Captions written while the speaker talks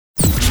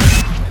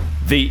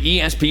The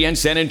ESPN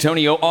San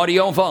Antonio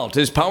Audio Vault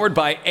is powered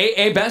by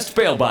AA Best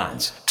Bail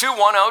Bonds.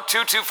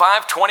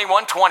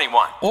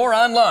 210-225-2121. Or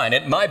online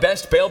at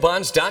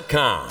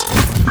mybestbailbonds.com.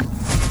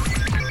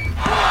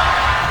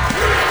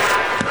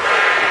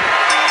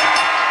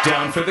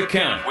 Down for the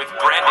Count with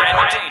Brandon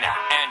Medina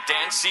and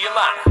Dan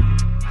Cialana.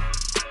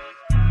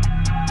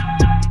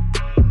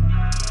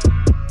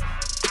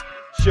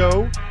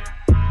 Show.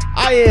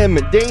 I am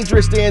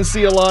Dangerous Dan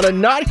Cialana,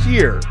 not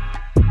here,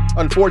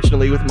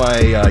 unfortunately, with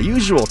my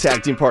usual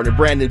tag team partner,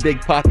 Brandon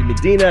Big Papi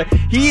Medina.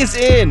 He is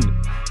in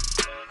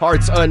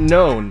Parts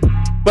Unknown,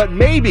 but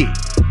maybe,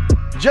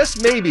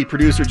 just maybe,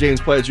 producer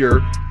James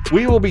Pledger,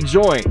 we will be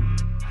joined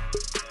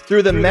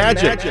through the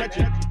magic.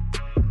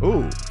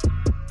 Ooh.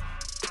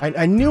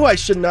 I knew I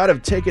should not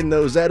have taken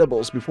those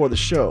edibles before the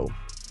show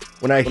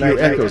when I hear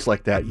echoes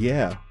like that.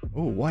 Yeah.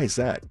 Oh, why is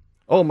that?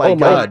 Oh, my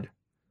God.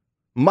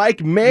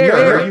 Mike Mayer,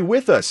 are you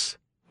with us?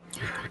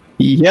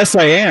 Yes,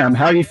 I am.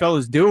 How you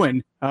fellas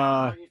doing?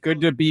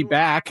 Good to be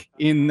back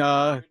in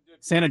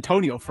San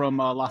Antonio from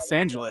Los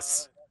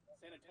Angeles.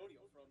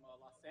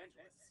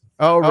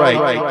 All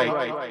right.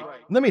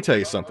 Let me tell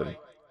you something.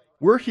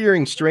 We're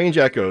hearing strange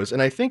echoes,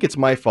 and I think it's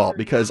my fault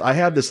because I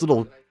have this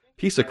little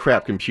piece of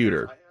crap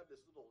computer.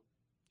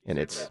 And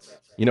it's,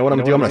 you know what I'm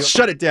going to do? I'm going to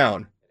shut it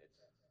down.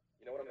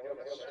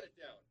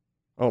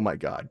 Oh, my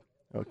God.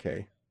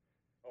 Okay.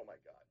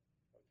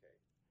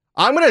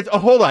 I'm going to,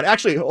 hold on.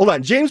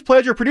 James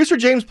Pledger, producer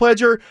James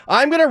Pledger,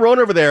 I'm going to run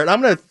over there and I'm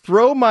going to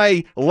throw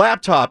my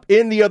laptop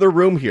in the other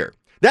room here.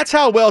 That's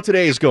how well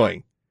today is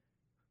going.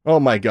 Oh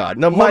my God.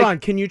 Now, hold on.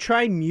 Can you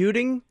try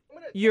muting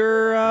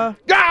your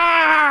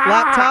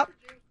laptop?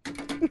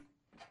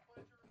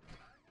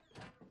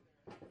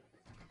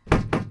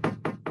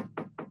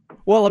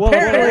 Well,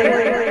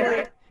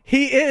 apparently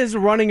he is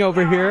running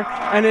over here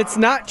and it's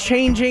not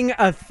changing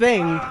a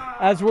thing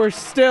as we're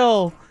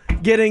still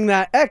getting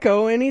that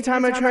echo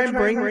anytime I try and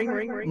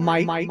bring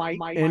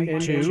Mike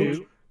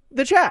into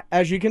the chat,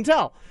 as you can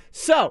tell.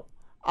 So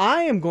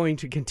I am going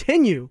to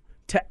continue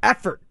to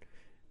effort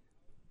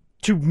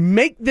to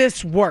make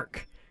this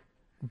work,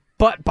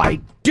 but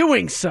by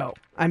doing so,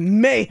 I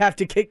may have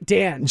to kick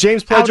Dan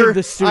James out Pledger, of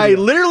the studio. I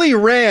literally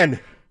ran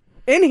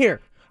in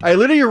here. I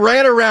literally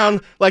ran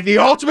around like the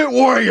Ultimate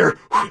Warrior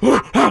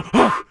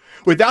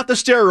without the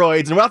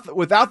steroids and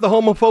without the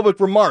homophobic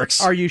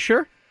remarks. Are you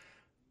sure?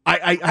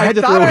 I had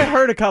to throw away. I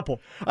heard a couple.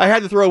 I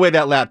had to throw away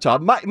that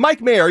laptop.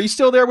 Mike Mayer, are you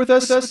still there with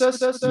us?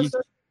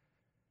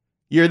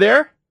 You're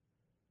there?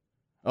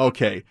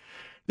 Okay.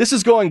 This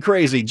is going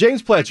crazy.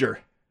 James Pledger.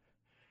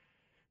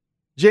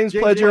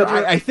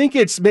 I think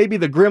it's maybe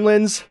the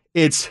Gremlins.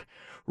 It's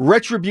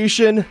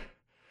Retribution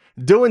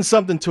doing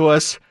something to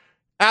us.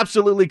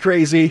 Absolutely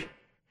crazy.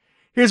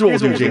 Here's what we'll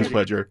do, James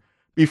Pledger.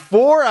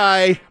 Before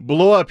I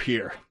blow up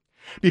here,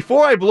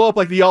 before I blow up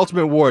like the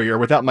Ultimate Warrior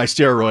without my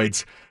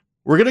steroids,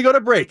 we're going to go to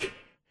break,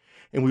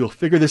 and we will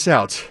figure this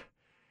out.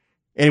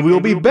 And we will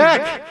be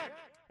back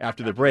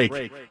after the break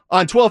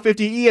on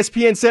 1250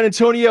 ESPN San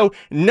Antonio,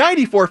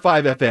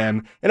 94.5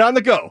 FM, and on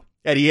the go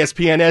at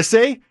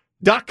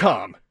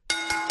ESPNSA.com.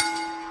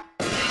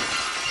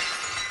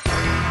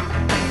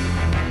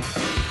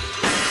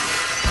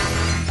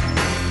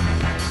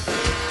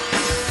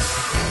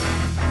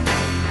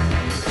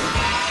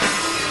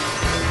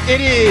 It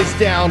is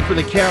Down for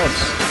the Count,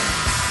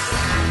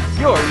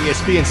 your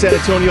ESPN San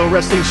Antonio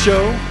wrestling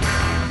show.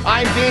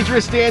 I'm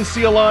Dangerous Dan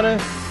Cialana.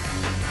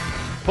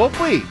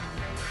 Hopefully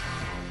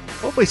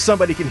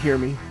somebody can hear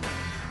me.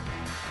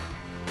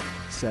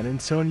 San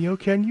Antonio,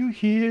 can you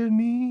hear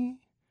me?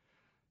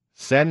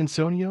 San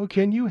Antonio,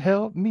 can you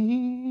help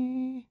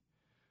me?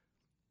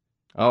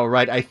 All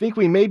right, I think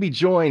we may be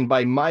joined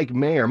by Mike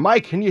Mayer.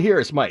 Mike, can you hear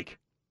us, Mike?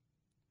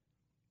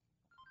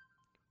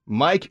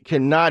 Mike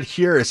cannot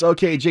hear us.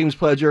 Okay, James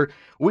Pledger,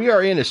 we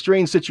are in a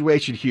strange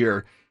situation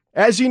here.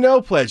 As you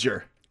know,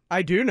 Pledger.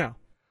 I do know.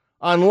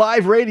 On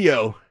live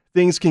radio,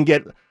 things can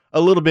get a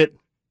little bit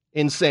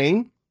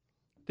insane.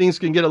 Things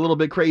can get a little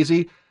bit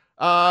crazy.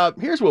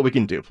 Here's what we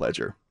can do,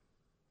 Pledger.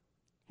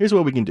 Here's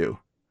what we can do.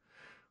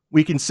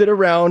 We can sit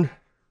around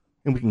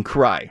and we can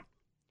cry.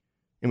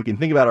 And we can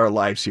think about our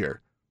lives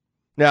here.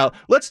 Now,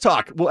 let's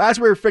talk. Well,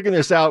 as we're figuring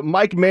this out,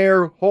 Mike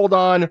Mayer, hold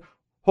on.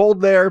 Hold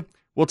there.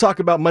 We'll talk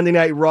about Monday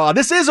Night Raw.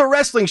 This is a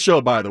wrestling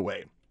show, by the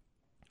way.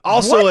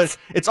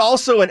 It's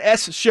also an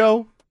S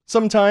show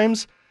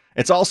sometimes.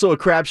 It's also a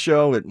crap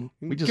show. It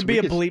could be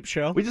a bleep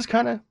show. We just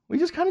kind of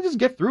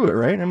get through it,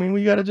 right? I mean,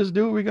 we got to just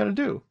do what we got to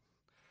do.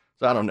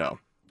 So I don't know.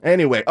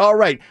 Anyway, all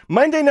right.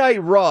 Monday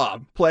Night Raw,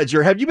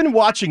 Pledger. Have you been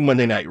watching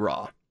Monday Night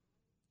Raw?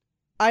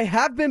 I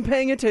have been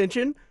paying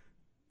attention.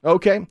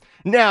 Okay.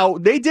 Now,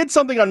 they did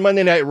something on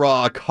Monday Night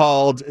Raw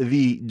called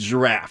the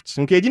draft.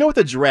 Okay, do you know what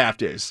the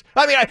draft is?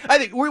 I mean, I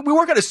think we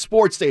work at a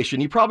sports station.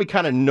 You probably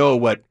kind of know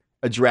what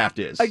a draft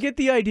is. I get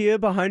the idea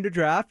behind a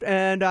draft,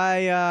 and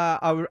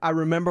I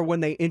remember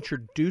when they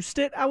introduced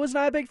it, I was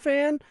not a big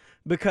fan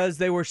because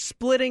they were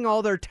splitting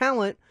all their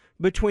talent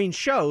between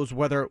shows,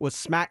 whether it was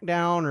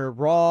SmackDown or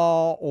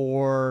Raw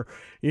or,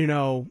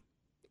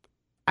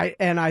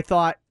 I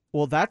thought,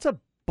 well, that's a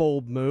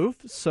bold move.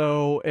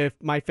 So if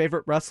my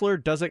favorite wrestler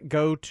doesn't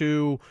go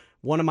to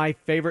one of my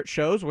favorite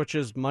shows, which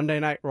is Monday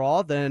Night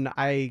Raw, then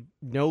I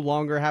no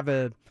longer have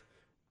a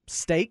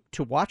stake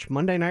to watch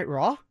Monday Night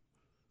Raw.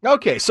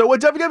 Okay, so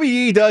what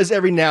WWE does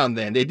every now and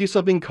then, they do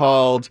something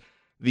called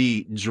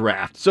the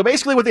draft. So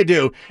basically what they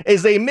do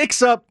is they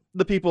mix up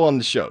the people on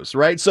the shows,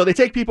 right? So they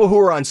take people who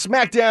are on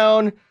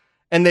SmackDown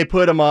and they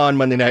put them on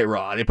Monday Night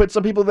Raw. They put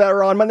some people that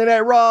are on Monday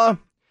Night Raw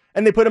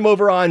and they put them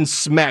over on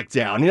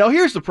SmackDown. You know,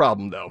 here's the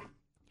problem though.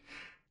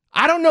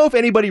 I don't know if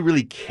anybody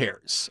really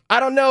cares. I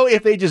don't know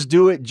if they just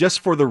do it just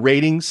for the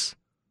ratings.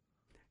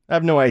 I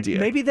have no idea.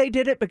 Maybe they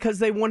did it because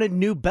they wanted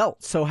new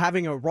belts. So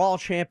having a Raw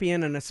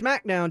champion and a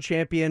SmackDown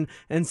champion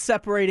and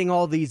separating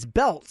all these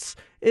belts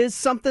is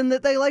something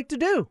that they like to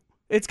do.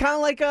 It's kind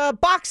of like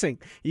boxing.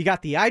 You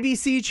got the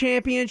IBC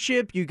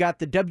championship. You got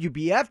the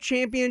WBF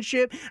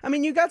championship. I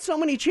mean, you got so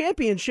many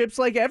championships,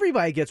 like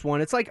everybody gets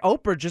one. It's like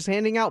Oprah just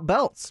handing out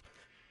belts.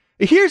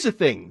 Here's the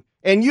thing.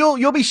 And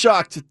you'll be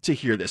shocked to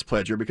hear this,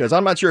 Pledger, because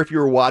I'm not sure if you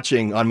were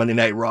watching on Monday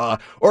Night Raw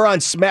or on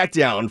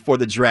SmackDown for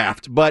the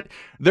draft, but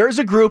there's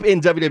a group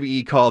in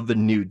WWE called The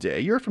New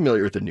Day. You're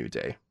familiar with The New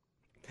Day.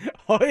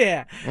 Oh,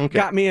 yeah. Okay.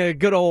 Got me a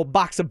good old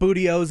box of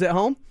booty-os at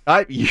home.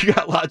 You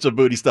got lots of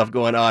booty stuff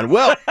going on.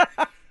 Well,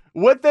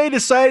 what they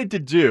decided to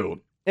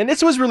do, and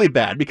this was really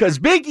bad, because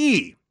Big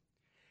E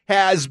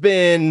has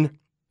been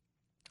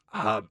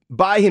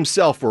by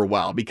himself for a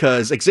while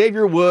because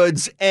Xavier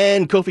Woods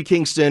and Kofi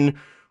Kingston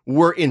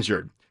were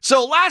injured.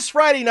 So last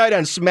Friday night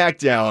on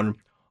SmackDown,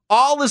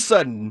 all of a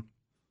sudden,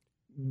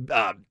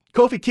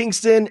 Kofi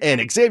Kingston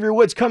and Xavier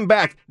Woods come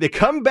back. They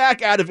come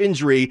back out of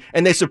injury,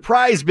 and they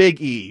surprise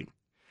Big E.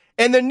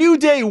 And the New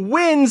Day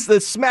wins the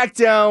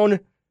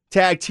SmackDown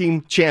Tag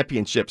Team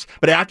Championships.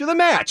 But after the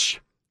match,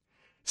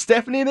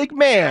 Stephanie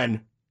McMahon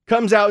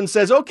comes out and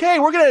says, okay,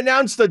 we're going to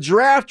announce the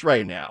draft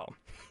right now.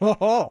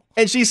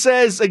 And she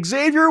says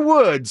Xavier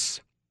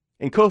Woods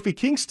and Kofi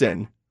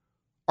Kingston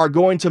are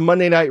going to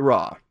Monday Night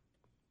Raw.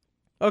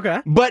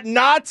 Okay. But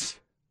not,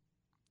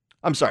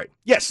 I'm sorry,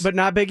 yes. But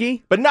not Big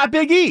E? But not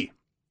Big E.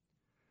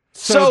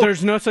 So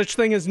there's no such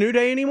thing as New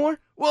Day anymore?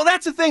 Well,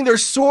 that's the thing.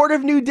 There's sort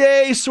of New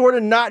Day, sort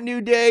of not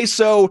New Day.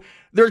 So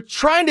they're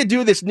trying to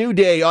do this New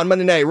Day on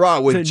Monday Night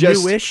Raw with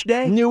just newish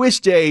day?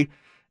 Newish day.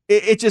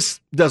 It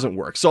just doesn't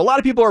work. So a lot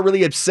of people are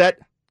really upset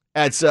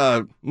at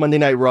Monday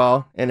Night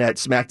Raw and at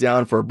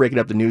SmackDown for breaking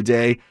up the New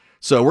Day.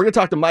 So we're going to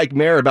talk to Mike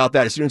Mayer about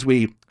that as soon as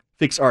we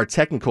fix our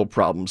technical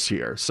problems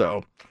here.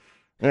 So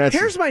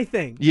here's my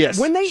thing. Yes.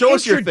 When they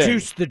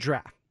introduced the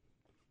draft,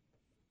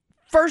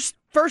 first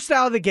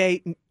out of the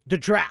gate, the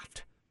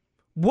draft,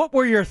 what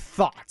were your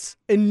thoughts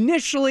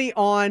initially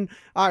on,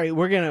 all right,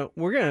 we're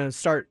gonna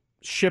start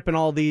shipping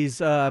all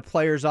these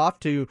players off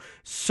to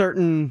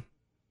certain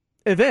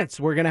events.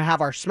 We're going to have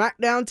our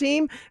SmackDown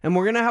team and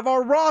we're going to have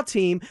our Raw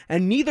team,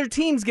 and neither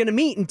team's going to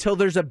meet until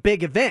there's a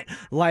big event,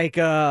 like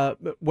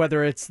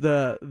whether it's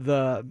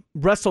the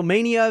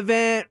WrestleMania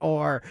event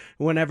or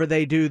whenever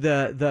they do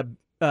the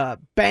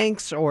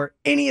Banks or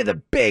any of the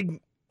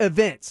big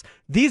events.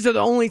 These are the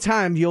only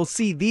time you'll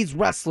see these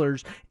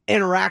wrestlers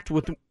interact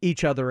with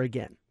each other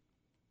again.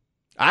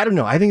 I don't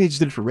know. I think they just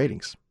did it for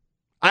ratings.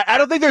 I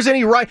don't think there's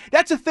any right.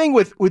 That's the thing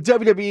with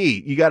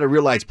WWE. You got to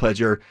realize,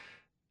 Pledger,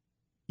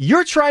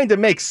 you're trying to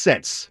make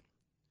sense,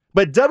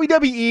 but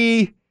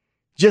WWE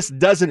just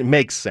doesn't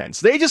make sense.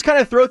 They just kind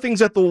of throw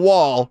things at the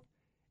wall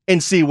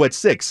and see what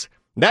sticks.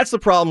 That's the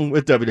problem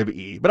with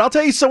WWE. But I'll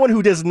tell you someone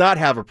who does not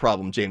have a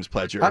problem, James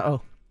Pledger.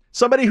 Uh-oh.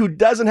 Somebody who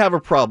doesn't have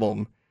a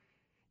problem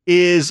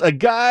is a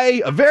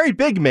guy, a very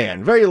big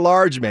man, very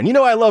large man. You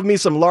know, I love me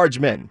some large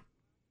men.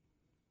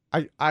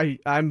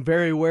 I'm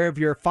very aware of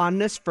your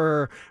fondness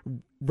for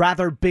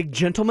rather big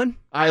gentlemen.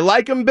 I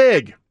like him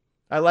big.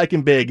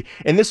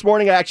 And this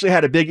morning I actually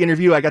had a big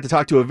interview. I got to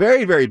talk to a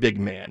very, very big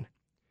man.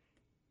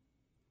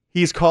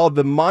 He's called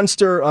the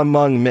Monster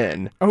Among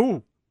Men.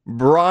 Oh.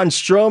 Braun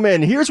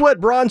Strowman. Here's what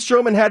Braun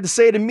Strowman had to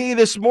say to me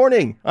this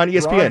morning on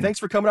ESPN. Braun, thanks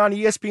for coming on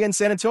ESPN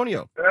San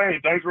Antonio. Hey,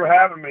 thanks for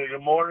having me.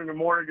 Good morning,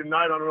 good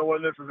night. I don't know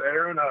when this is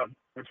airing.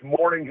 It's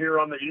morning here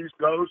on the East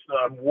Coast.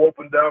 I'm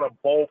wolfing down a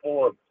bowl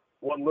full of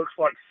what looks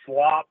like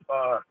slop.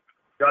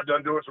 Got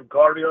done doing some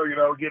cardio,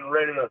 getting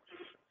ready to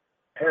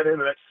head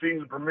into that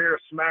season premiere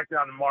of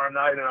SmackDown tomorrow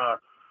night. And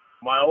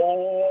my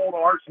old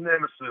arch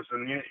nemesis,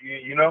 and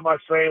you know my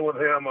saying with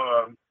him,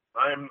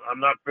 I'm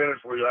not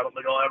finished with you. I don't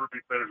think I'll ever be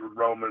finished with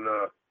Roman.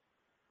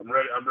 I'm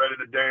ready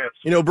to dance.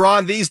 You know,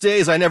 Braun, these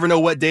days I never know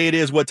what day it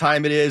is, what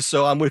time it is,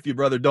 so I'm with you,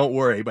 brother. Don't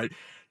worry. But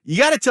you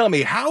got to tell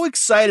me, how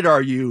excited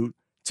are you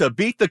to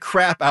beat the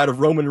crap out of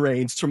Roman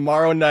Reigns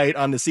tomorrow night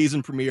on the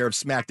season premiere of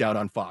SmackDown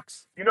on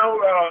Fox?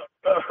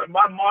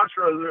 My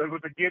mantra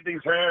with the get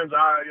these hands,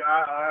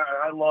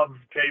 I love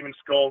caving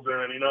skulls in.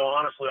 And,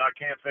 honestly, I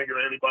can't think of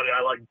anybody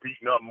I like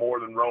beating up more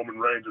than Roman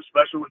Reigns,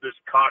 especially with this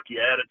cocky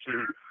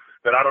attitude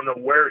that I don't know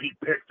where he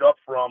picked up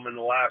from in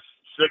the last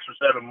 6 or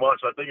 7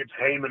 months. I think it's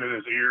Heyman in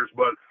his ears.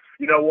 But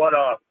you know what?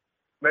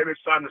 Maybe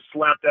it's time to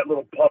slap that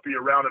little puppy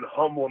around and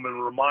humble him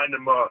and remind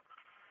him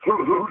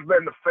who's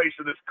been the face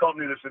of this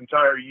company this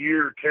entire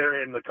year,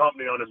 carrying the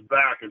company on his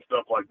back and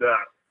stuff like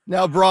that.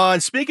 Now,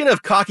 Braun, speaking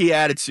of cocky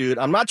attitude,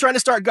 I'm not trying to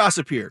start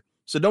gossip here,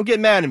 so don't get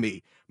mad at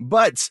me.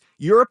 But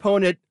your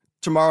opponent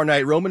tomorrow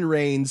night, Roman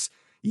Reigns,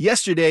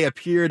 yesterday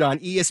appeared on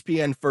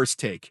ESPN First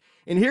Take.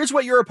 And here's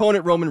what your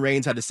opponent, Roman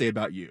Reigns, had to say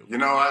about you. You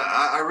know,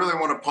 I really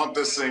want to pump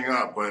this thing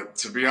up, but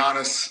to be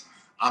honest,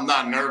 I'm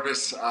not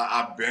nervous.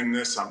 I've been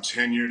this. I'm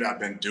tenured. I've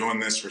been doing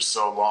this for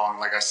so long.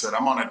 Like I said,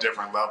 I'm on a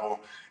different level,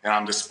 and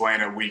I'm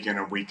displaying it week in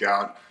and week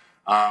out.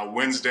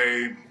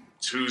 Wednesday,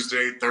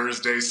 Tuesday,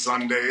 Thursday,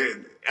 Sunday,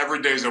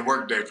 every day's a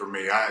work day for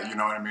me. You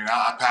know what I mean?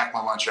 I pack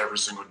my lunch every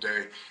single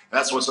day.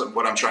 That's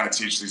what I'm trying to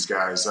teach these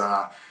guys.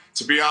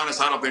 To be honest,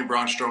 I don't think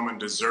Braun Strowman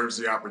deserves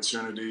the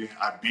opportunity.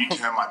 I beat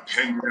him. I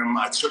pinned him.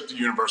 I took the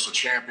Universal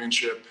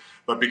Championship.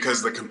 But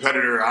because the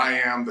competitor I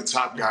am, the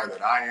top guy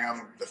that I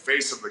am, the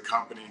face of the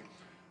company,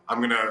 I'm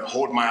going to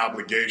hold my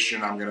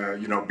obligation. I'm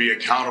going to, be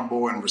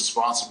accountable and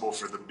responsible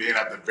for being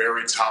at the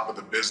very top of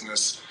the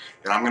business.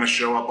 And I'm going to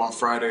show up on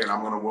Friday, and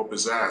I'm going to whoop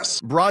his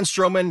ass. Braun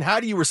Strowman, how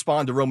do you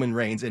respond to Roman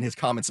Reigns and his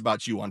comments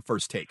about you on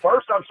First Take?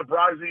 First, I'm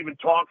surprised he even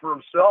talked for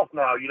himself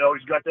now.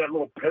 He's got that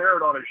little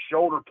parrot on his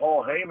shoulder,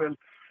 Paul Heyman.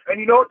 And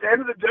at the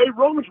end of the day,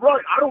 Roman's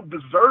right. I don't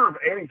deserve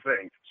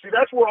anything. See,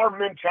 that's where our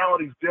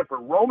mentality's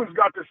different. Roman's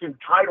got this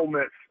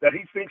entitlement that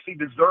he thinks he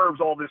deserves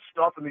all this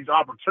stuff and these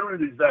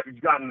opportunities that he's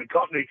got in the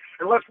company.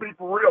 And let's be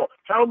for real.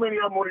 How many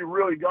of them would he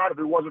really got if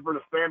it wasn't for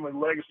the family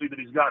legacy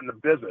that he's got in the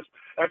business?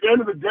 At the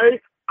end of the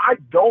day, I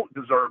don't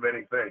deserve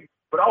anything.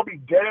 But I'll be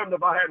damned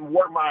if I hadn't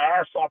worked my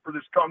ass off for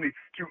this company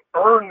to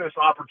earn this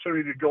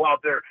opportunity to go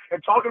out there.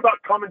 And talking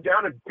about coming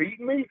down and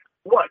beating me,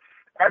 what?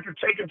 After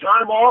taking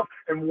time off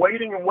and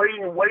waiting,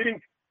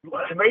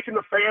 making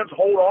the fans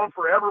hold on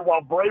forever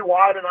while Bray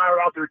Wyatt and I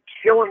are out there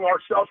killing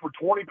ourselves for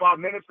 25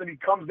 minutes, then he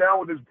comes down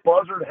with his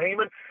buzzard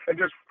Heyman and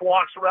just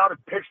flocks around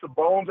and picks the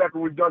bones after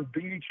we've done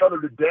beat each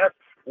other to death.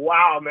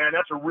 Wow, man,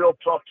 that's a real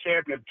tough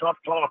champion. Tough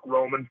talk,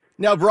 Roman.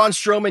 Now, Braun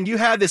Strowman, you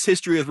have this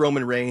history with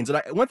Roman Reigns, and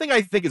one thing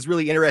I think is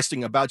really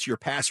interesting about your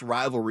past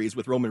rivalries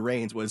with Roman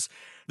Reigns was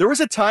there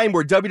was a time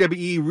where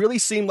WWE really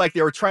seemed like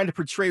they were trying to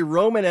portray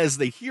Roman as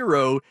the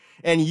hero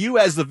and you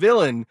as the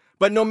villain,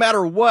 but no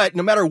matter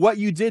what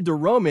you did to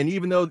Roman,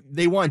 even though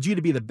they wanted you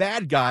to be the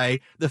bad guy,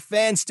 the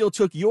fans still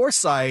took your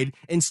side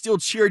and still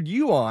cheered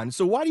you on.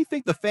 So why do you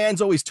think the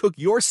fans always took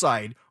your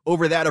side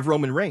over that of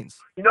Roman Reigns?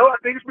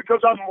 I think it's because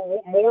I'm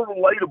more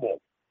relatable.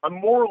 I'm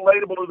more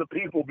relatable to the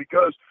people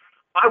because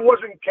I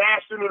wasn't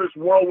cast into this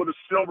world with a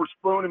silver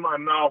spoon in my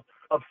mouth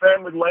of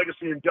family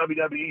legacy in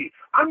WWE.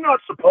 I'm not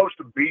supposed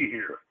to be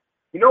here.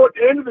 At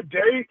the end of the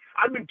day,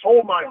 I've been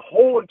told my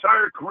whole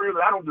entire career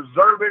that I don't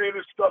deserve any of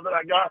this stuff that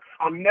I got.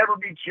 I'll never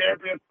be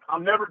champion. I'll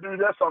never do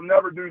this. I'll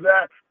never do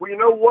that. Well, you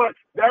know what?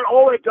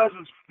 All it does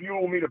is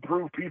fuel me to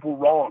prove people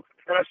wrong.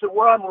 And I said,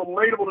 where I'm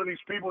relatable to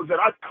these people is that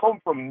I've come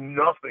from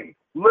nothing,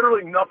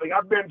 literally nothing.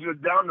 I've been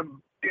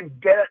down in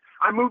debt.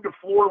 I moved to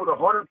Florida with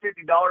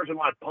 $150 in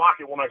my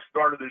pocket when I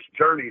started this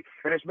journey,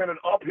 and it's been an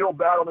uphill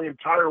battle the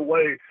entire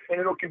way, and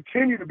it'll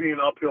continue to be an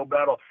uphill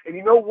battle. And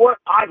you know what?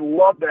 I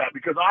love that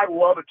because I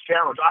love a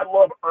challenge. I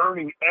love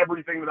earning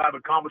everything that I've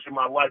accomplished in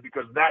my life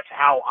because that's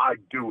how I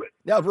do it.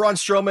 Now, Braun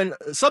Strowman,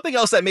 something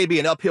else that may be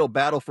an uphill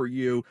battle for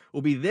you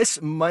will be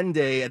this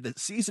Monday at the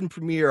season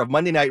premiere of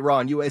Monday Night Raw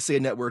on USA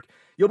Network.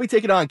 You'll be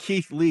taking on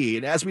Keith Lee,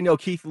 and as we know,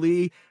 Keith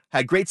Lee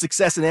had great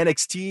success in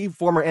NXT,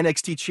 former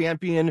NXT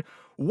champion.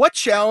 What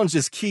challenge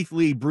does Keith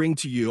Lee bring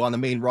to you on the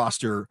main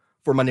roster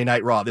for Monday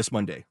Night Raw this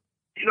Monday?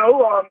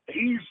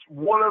 He's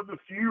one of the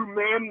few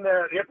men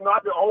that, if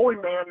not the only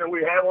man that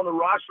we have on the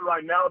roster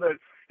right now that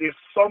is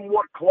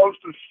somewhat close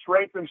to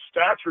strength and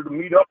stature to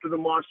meet up to the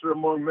monster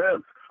among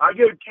men. I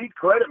give Keith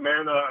credit,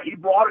 man. He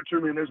brought it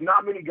to me, and there's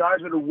not many guys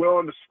that are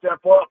willing to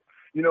step up,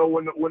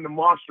 when the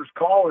monster's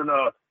calling.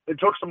 It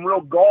took some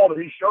real gall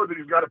that he showed that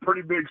he's got a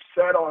pretty big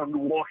set on him to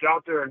walk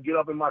out there and get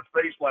up in my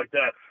face like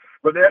that.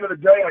 But at the end of the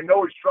day, I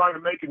know he's trying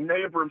to make a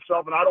name for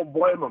himself, and I don't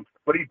blame him.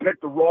 But he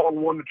picked the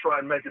wrong one to try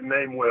and make a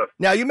name with.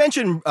 Now, you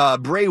mentioned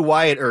Bray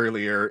Wyatt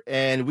earlier,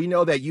 and we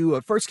know that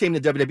you first came to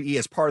WWE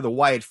as part of the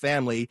Wyatt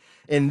family.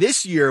 And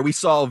this year, we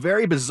saw a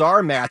very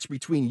bizarre match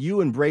between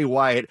you and Bray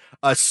Wyatt,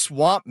 a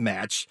swamp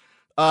match.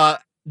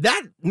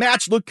 That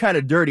match looked kind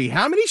of dirty.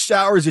 How many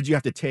showers did you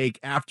have to take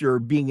after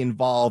being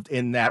involved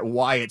in that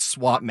Wyatt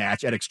swamp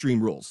match at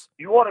Extreme Rules?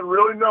 You want to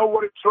really know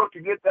what it took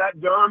to get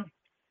that done?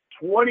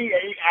 28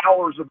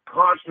 hours of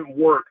constant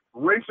work,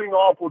 rinsing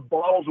off with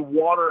bottles of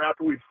water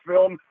after we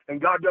filmed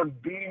and got done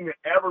beating the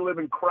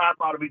ever-living crap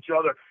out of each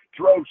other,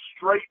 drove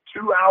straight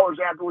 2 hours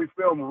after we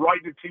filmed right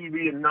to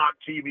TV and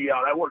knocked TV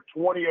out. I worked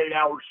 28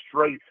 hours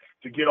straight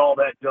to get all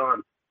that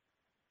done.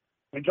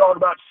 And talk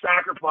about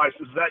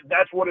sacrifices,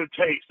 that's what it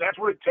takes. That's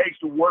what it takes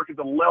to work at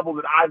the level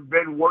that I've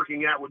been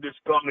working at with this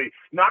company.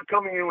 Not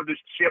coming in with this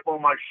chip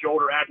on my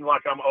shoulder, acting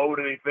like I'm owed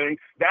anything.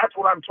 That's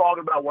what I'm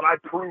talking about when I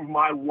prove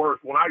my worth,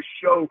 when I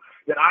show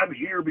that I'm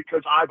here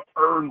because I've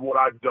earned what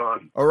I've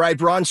done. All right,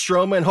 Braun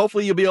Strowman,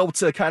 hopefully you'll be able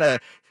to kind of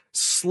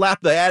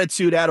slap the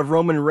attitude out of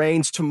Roman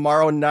Reigns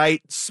tomorrow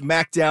night,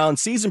 SmackDown,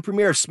 season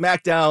premiere of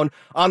SmackDown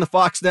on the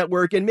Fox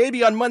Network. And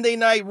maybe on Monday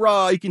Night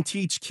Raw, you can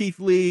teach Keith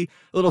Lee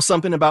a little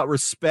something about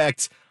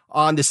respect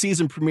on the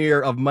season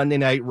premiere of Monday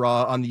Night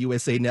Raw on the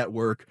USA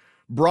Network.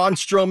 Braun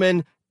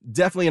Strowman,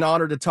 definitely an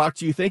honor to talk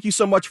to you. Thank you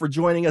so much for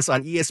joining us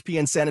on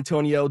ESPN San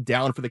Antonio,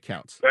 Down for the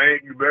Count.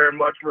 Thank you very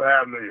much for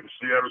having me.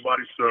 See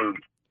everybody soon.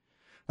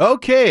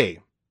 Okay.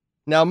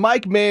 Now,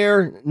 Mike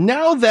Mayer,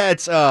 now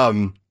that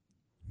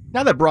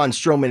Braun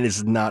Strowman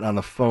is not on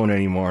the phone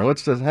anymore, we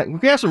can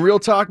have some real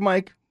talk,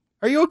 Mike.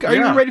 Are you okay? Are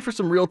you ready for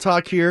some real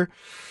talk here?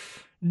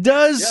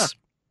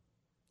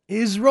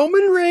 Is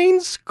Roman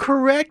Reigns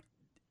correct?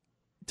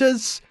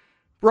 Does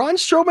Braun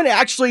Strowman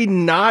actually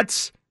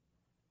not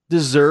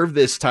deserve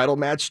this title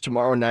match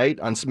tomorrow night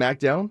on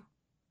SmackDown?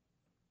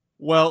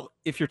 Well,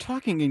 if you're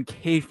talking in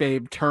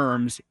kayfabe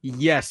terms,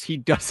 yes, he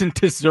doesn't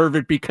deserve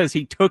it because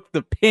he took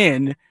the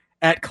pin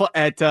at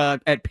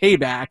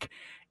Payback.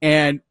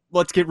 And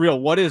let's get real.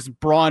 What has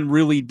Braun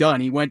really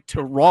done? He went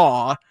to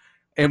Raw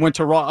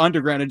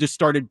Underground and just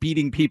started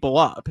beating people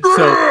up.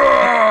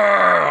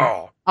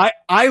 So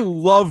I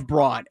love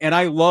Braun, and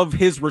I love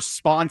his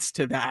response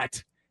to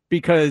that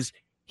because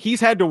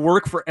he's had to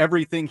work for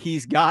everything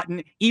he's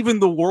gotten. Even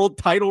the world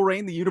title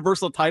reign, the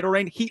universal title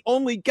reign, he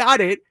only got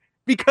it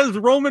because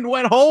Roman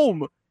went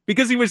home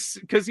because he was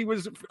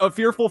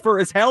fearful for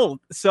his health.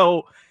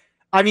 So,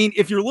 I mean,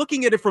 if you're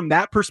looking at it from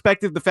that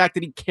perspective, the fact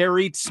that he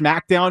carried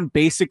SmackDown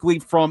basically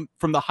from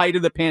the height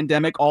of the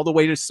pandemic all the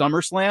way to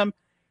SummerSlam,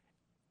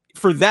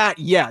 for that,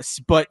 yes.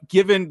 But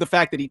given the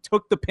fact that he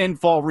took the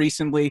pinfall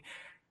recently,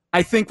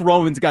 I think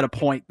Roman's got a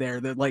point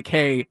there that, like,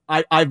 hey,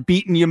 I've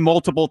beaten you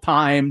multiple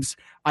times.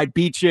 I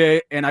beat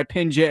you and I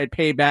pinned you at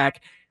Payback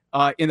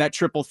in that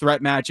triple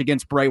threat match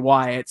against Bray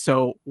Wyatt.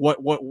 So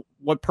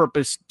what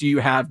purpose do you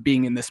have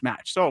being in this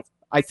match? So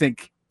I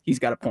think he's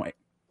got a point.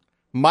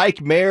 Mike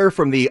Mayer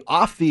from the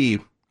Off the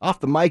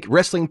Mic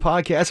Wrestling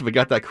Podcast. If I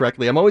got that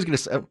correctly, I'm always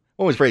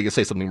afraid to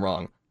say something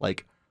wrong,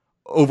 like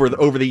Over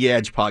the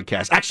Edge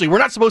Podcast. Actually, we're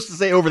not supposed to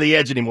say Over the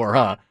Edge anymore,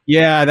 huh?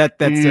 Yeah, that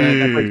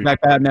brings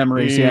back bad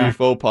memories. Yeah,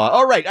 faux pas.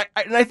 All right,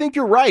 I think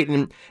you're right.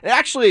 And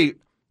actually,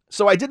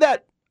 so I did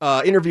that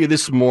interview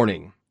this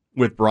morning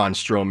with Braun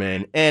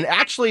Strowman, and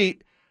actually,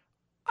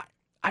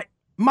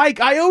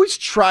 Mike, I always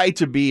try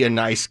to be a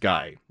nice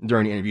guy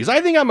during interviews. I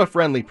think I'm a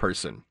friendly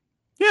person.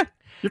 Yeah,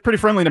 you're pretty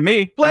friendly to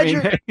me.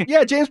 Pledger,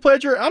 yeah, James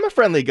Pledger, I'm a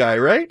friendly guy,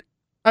 right?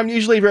 I'm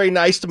usually very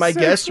nice to my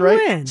guests,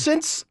 right?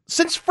 Since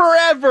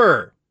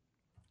forever.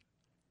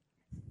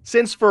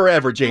 Since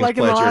forever, James Pledger. Like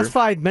in the last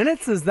 5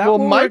 minutes? Is that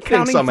what Mike we're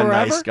counting thinks I'm forever?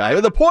 a nice guy.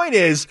 But the point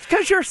is...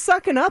 Because you're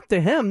sucking up to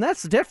him.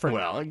 That's different.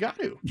 Well, I got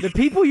to. The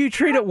people you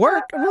treat at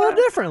work a little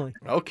differently.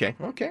 Okay.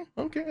 I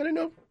didn't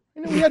know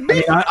we had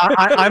beef.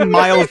 I'm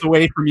miles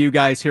away from you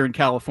guys here in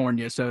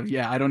California, so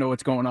yeah, I don't know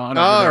what's going on.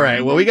 All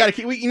right. Well, we got to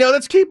keep...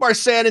 let's keep our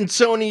San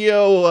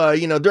Antonio,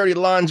 dirty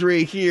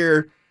laundry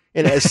here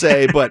in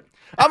SA, but...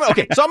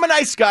 So I'm a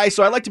nice guy,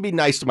 so I like to be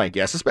nice to my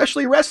guests,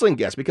 especially wrestling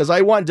guests, because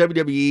I want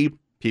WWE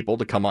people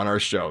to come on our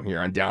show here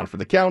on Down for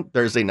the Count,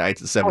 Thursday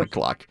nights at 7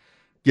 o'clock,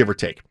 give or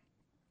take.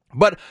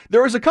 But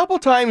there was a couple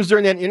times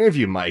during that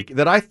interview, Mike,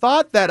 that I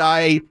thought that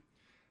I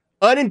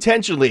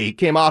unintentionally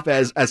came off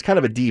as kind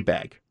of a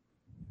D-bag.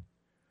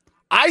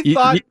 I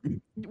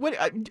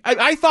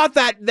thought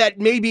that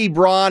maybe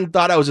Braun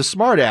thought I was a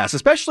smartass,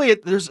 especially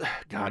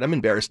I'm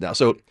embarrassed now.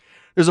 So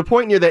there's a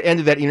point near the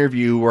end of that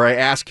interview where I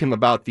ask him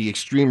about the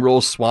Extreme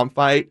Rules swamp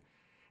fight.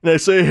 And I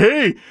say,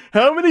 hey,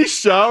 how many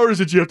showers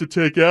did you have to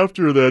take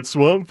after that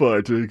swamp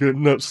fight to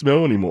not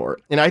smell anymore?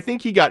 And I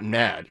think he got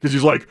mad because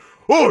he's like,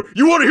 oh,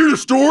 you want to hear the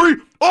story?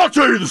 I'll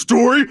tell you the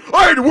story.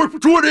 I had to work for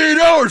 28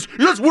 hours.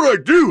 That's what I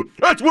do.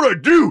 That's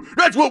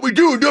what we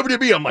do in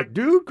WWE. I'm like,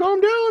 dude, calm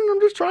down.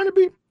 I'm just trying to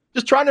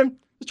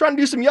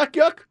do some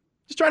yuck.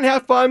 Just trying to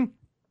have fun.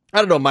 I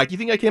don't know, Mike. You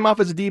think I came off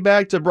as a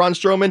D-bag to Braun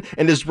Strowman?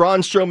 And does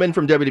Braun Strowman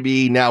from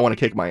WWE now want to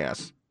kick my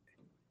ass?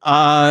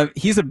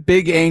 He's a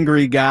big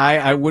angry guy.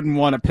 I wouldn't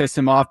want to piss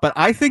him off, but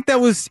I think that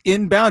was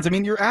in bounds. I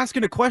mean, you're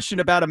asking a question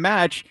about a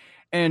match,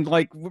 and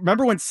like,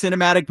 remember when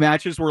cinematic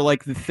matches were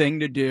like the thing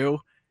to do,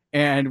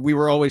 and we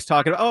were always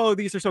talking about, oh,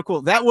 these are so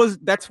cool.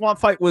 That swamp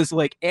fight was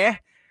like,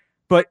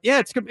 but yeah,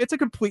 it's a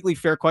completely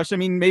fair question. I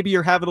mean, maybe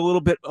you're having a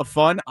little bit of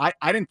fun. I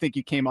didn't think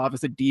you came off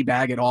as a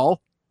D-bag at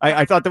all.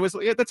 I thought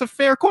that's a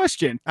fair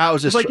question. I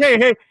was just like,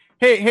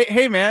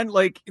 hey, man,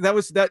 like that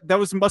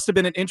must have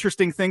been an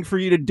interesting thing for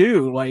you to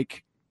do,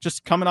 like.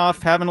 Just coming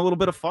off having a little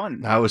bit of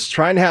fun. I was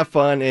trying to have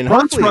fun, and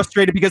Braun's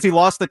frustrated because he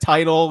lost the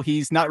title.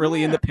 He's not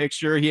really in the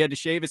picture. He had to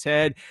shave his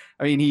head.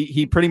 I mean,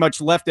 he pretty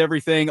much left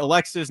everything.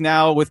 Alexa's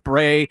now with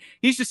Bray.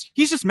 He's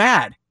just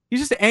mad.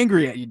 He's just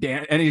angry at you,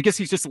 Dan. And I guess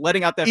he's just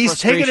letting out that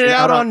frustration. He's taking it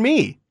out on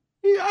me.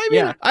 I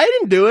mean, I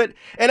didn't do it,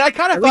 and I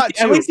kind of thought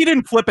at least he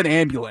didn't flip an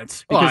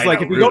ambulance because,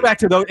 if we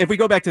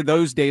go back to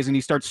those days, and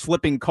he starts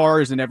flipping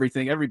cars and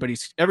everything,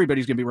 everybody's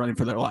gonna be running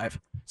for their life.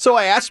 So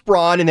I asked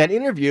Braun in that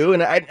interview,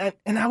 and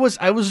I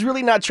was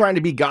really not trying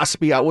to be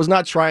gossipy. I was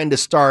not trying to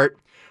start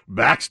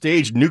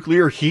backstage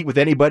nuclear heat with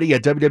anybody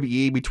at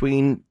WWE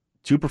between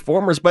two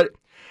performers. But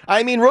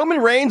I mean, Roman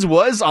Reigns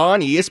was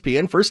on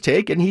ESPN First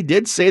Take, and he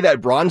did say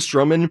that Braun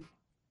Strowman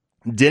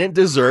didn't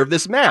deserve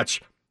this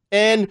match.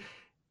 And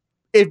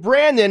if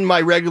Brandon,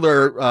 my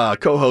regular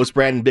co-host,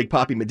 Brandon Big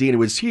Papi Medina,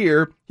 was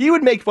here, he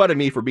would make fun of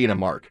me for being a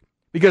mark.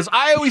 Because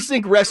I always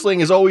think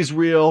wrestling is always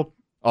real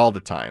all the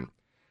time.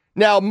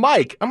 Now,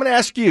 Mike, I'm going to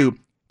ask you,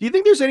 do you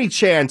think there's any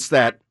chance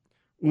that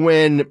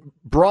when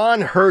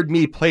Braun heard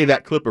me play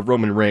that clip of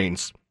Roman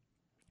Reigns,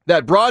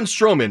 that Braun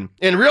Strowman,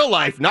 in real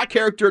life, not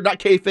character, not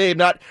kayfabe,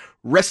 not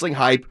wrestling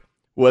hype,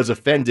 was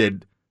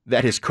offended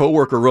that his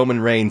coworker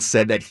Roman Reigns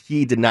said that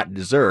he did not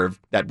deserve,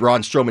 that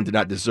Braun Strowman did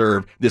not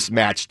deserve this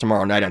match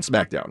tomorrow night on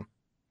SmackDown?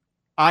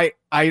 I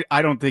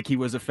don't think he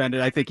was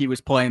offended. I think he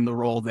was playing the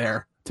role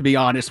there, to be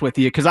honest with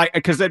you,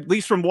 because at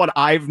least from what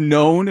I've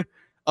known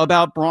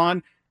about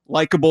Braun,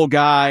 likable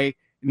guy,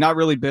 not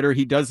really bitter.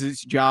 He does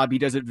his job. He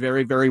does it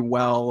very, very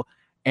well.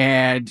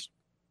 And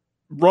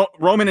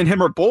Roman and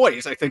him are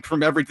boys, I think,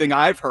 from everything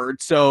I've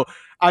heard. So,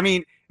 I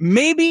mean,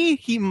 maybe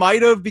he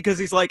might have, because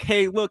he's like,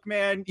 hey, look,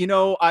 man, you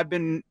know, I've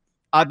been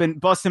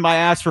busting my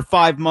ass for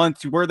 5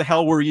 months. Where the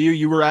hell were you?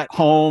 You were at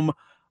home.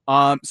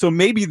 So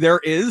maybe there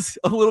is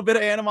a little bit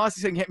of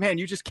animosity saying, hey, man,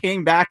 you just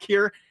came back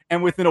here,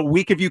 and within a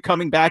week of you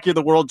coming back, you're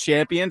the world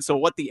champion. So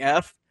what the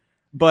F?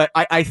 But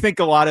I think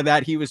a lot of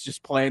that, he was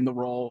just playing the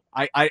role.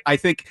 I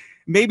think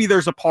maybe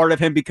there's a part of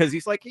him because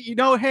he's like, you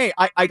know, hey,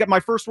 I got my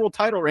first world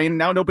title reign. And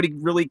now nobody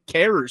really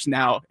cares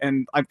now.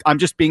 And I'm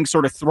just being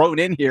sort of thrown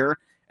in here.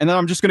 And then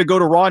I'm just going to go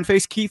to Raw and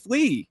face Keith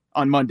Lee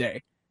on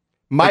Monday.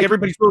 Like,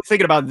 everybody's really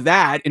thinking about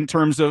that in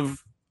terms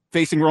of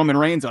facing Roman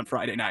Reigns on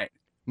Friday night.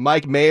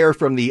 Mike Mayer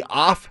from the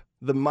Off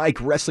the Mic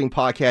Wrestling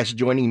Podcast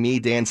joining me,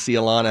 Dan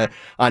Cialana,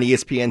 on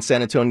ESPN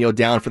San Antonio,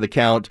 Down for the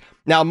Count.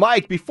 Now,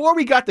 Mike, before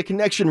we got the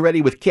connection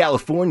ready with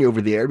California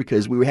over there,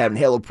 because we were having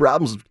hella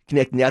problems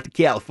connecting out to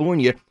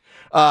California,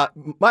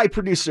 my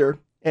producer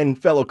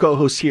and fellow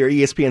co-host here,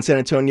 ESPN San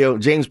Antonio,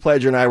 James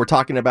Pledger, and I were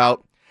talking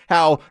about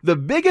how the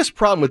biggest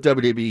problem with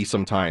WWE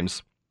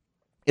sometimes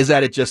is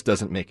that it just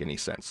doesn't make any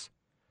sense.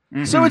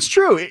 Mm-hmm. So it's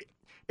true. It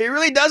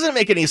really doesn't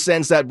make any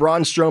sense that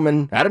Braun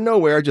Strowman, out of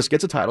nowhere, just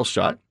gets a title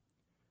shot.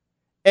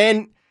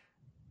 And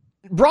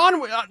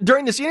Braun,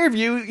 during this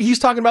interview, he's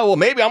talking about, well,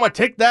 maybe I'm going to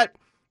take that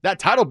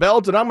title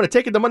belt and I'm going to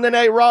take it to Monday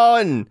Night Raw,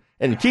 and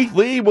Keith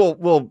Lee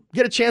will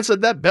get a chance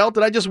at that belt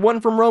that I just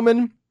won from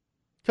Roman.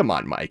 Come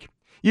on, Mike.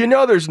 You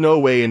know there's no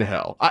way in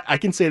hell. I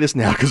can say this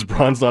now because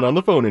Braun's not on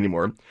the phone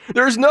anymore.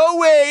 There's no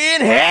way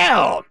in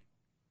hell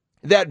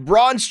that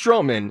Braun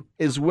Strowman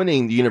is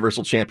winning the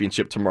Universal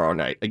Championship tomorrow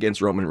night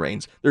against Roman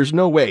Reigns. There's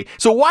no way.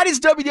 So why does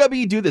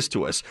WWE do this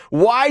to us?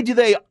 Why do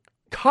they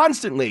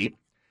constantly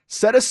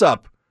set us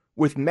up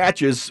with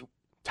matches,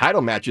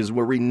 title matches,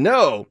 where we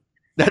know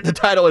that the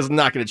title is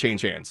not going to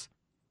change hands?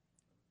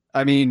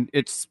 I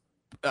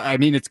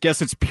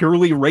guess it's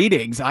purely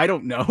ratings. I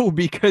don't know,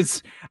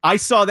 because I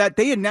saw that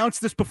they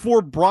announced this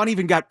before Braun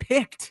even got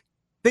picked.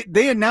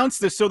 They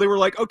announced this, so they were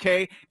like,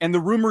 okay, and the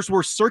rumors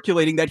were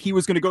circulating that he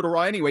was going to go to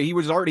Raw anyway. He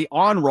was already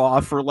on Raw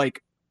for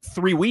like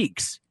 3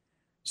 weeks.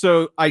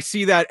 So I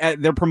see that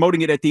they're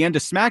promoting it at the end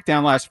of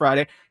SmackDown last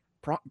Friday.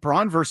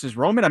 Braun versus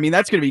Roman. I mean,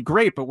 that's going to be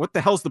great, but what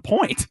the hell's the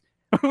point?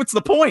 What's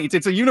the point?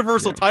 It's a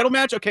Universal title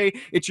match. Okay,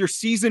 it's your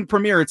season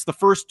premiere. It's the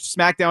first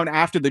SmackDown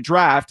after the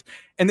draft,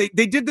 and they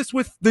did this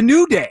with the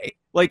New Day.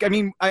 Like, I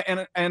mean,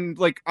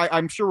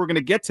 I'm sure we're going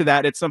to get to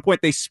that at some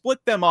point. They split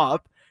them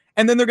up,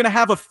 and then they're going to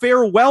have a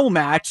farewell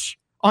match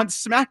on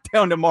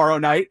SmackDown tomorrow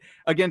night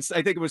against,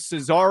 I think it was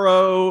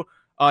Cesaro,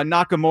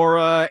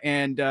 Nakamura,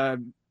 and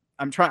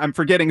I'm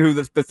forgetting who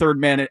the third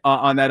man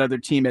on that other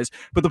team is.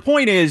 But the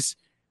point is,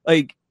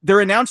 like,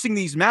 they're announcing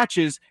these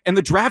matches, and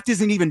the draft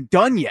isn't even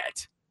done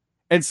yet.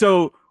 And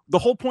so the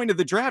whole point of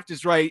the draft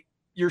is, right,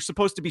 you're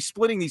supposed to be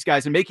splitting these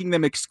guys and making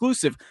them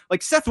exclusive.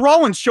 Like, Seth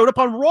Rollins showed up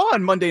on Raw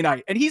on Monday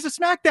night, and he's a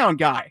SmackDown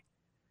guy.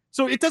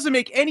 So it doesn't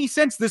make any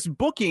sense, this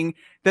booking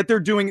that they're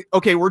doing.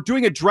 Okay, we're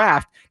doing a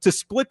draft to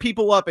split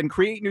people up and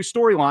create new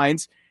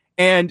storylines.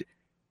 And,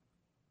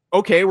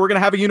 okay, we're going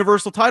to have a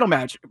Universal title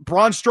match.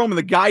 Braun Strowman,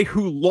 the guy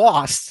who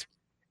lost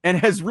and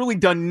has really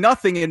done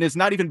nothing and has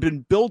not even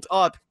been built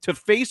up to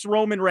face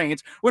Roman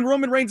Reigns, when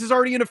Roman Reigns is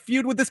already in a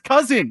feud with his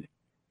cousin.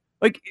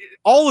 Like,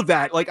 all of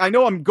that. Like, I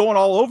know I'm going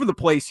all over the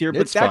place here,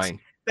 but that's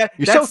fine.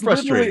 You're so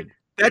frustrated.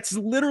 That's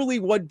literally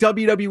what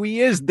WWE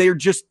is. They're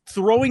just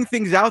throwing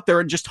things out there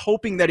and just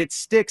hoping that it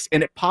sticks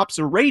and it pops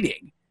a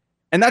rating.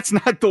 And that's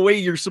not the way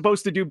you're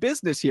supposed to do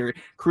business here.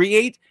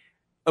 Create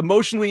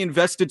emotionally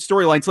invested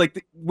storylines.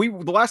 Like,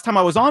 the last time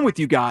I was on with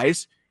you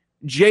guys,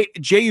 Jey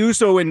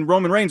Uso and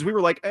Roman Reigns, we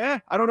were like, I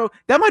don't know.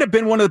 That might have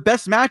been one of the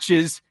best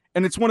matches,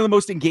 and it's one of the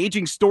most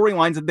engaging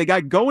storylines that they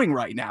got going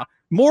right now.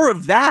 More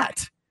of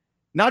that.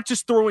 Not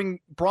just throwing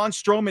Braun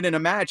Strowman in a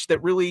match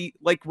that really,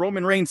 like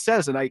Roman Reigns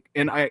says, and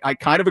I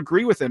kind of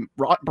agree with him.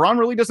 Braun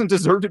really doesn't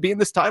deserve to be in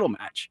this title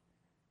match.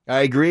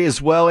 I agree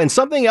as well. And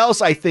something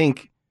else I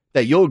think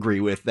that you'll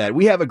agree with, that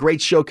we have a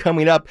great show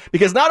coming up,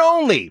 because not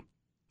only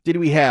did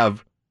we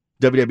have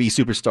WWE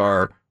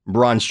superstar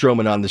Braun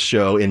Strowman on the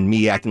show and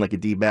me acting like a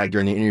D-bag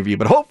during the interview,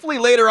 but hopefully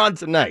later on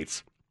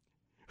tonight,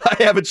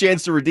 I have a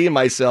chance to redeem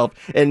myself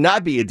and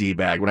not be a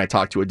D-bag when I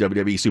talk to a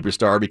WWE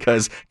superstar,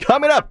 because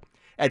coming up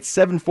at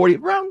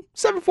around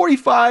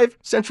 7:45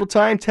 Central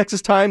Time,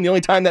 Texas time, the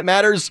only time that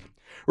matters,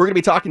 we're going to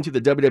be talking to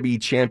the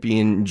WWE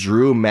champion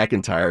Drew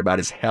McIntyre about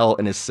his Hell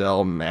in a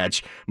Cell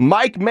match.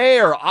 Mike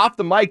Mayer, Off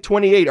the Mic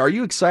 28. Are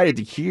you excited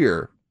to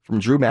hear from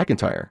Drew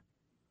McIntyre?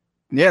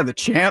 Yeah, the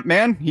champ,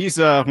 man. He's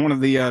one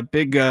of the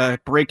big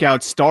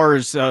breakout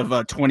stars of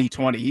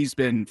 2020. He's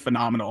been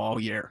phenomenal all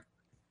year.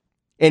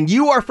 And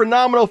you are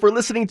phenomenal for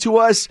listening to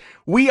us.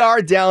 We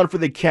are Down for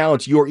the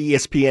Count, your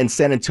ESPN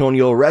San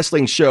Antonio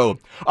wrestling show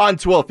on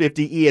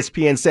 1250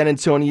 ESPN San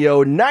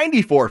Antonio,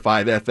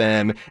 94.5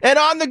 FM, and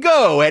on the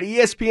go at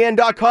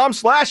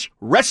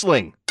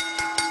ESPN.com/wrestling.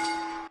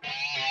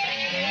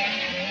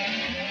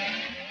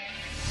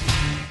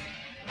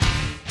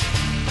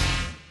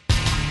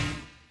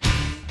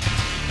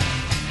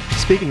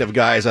 Speaking of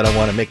guys I don't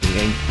want to make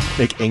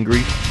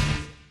angry,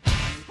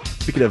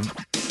 speaking of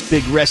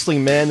big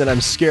wrestling men that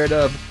I'm scared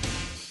of,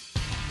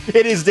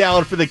 it is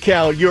Down for the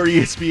Count, your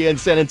ESPN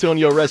San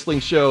Antonio wrestling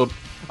show.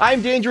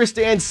 I'm Dangerous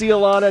Dan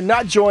Cialana,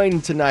 not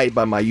joined tonight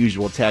by my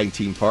usual tag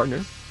team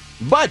partner,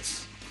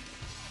 but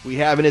we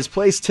have in his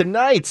place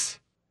tonight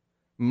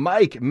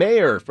Mike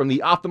Mayer from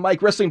the Off the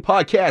Mic Wrestling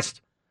Podcast.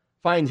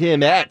 Find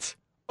him at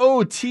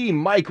OT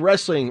Mike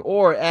Wrestling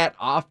or at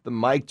Off the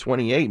Mic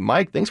 28.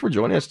 Mike, thanks for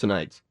joining us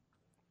tonight.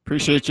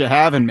 Appreciate you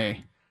having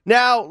me.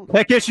 Now,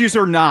 tech issues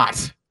or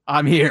not,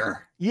 I'm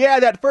here. Yeah,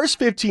 that first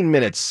 15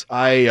 minutes,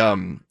 I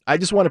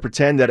just want to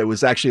pretend that it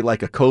was actually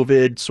like a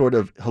COVID sort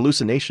of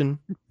hallucination,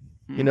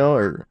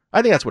 or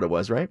I think that's what it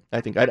was, right?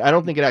 I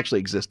don't think it actually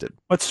existed.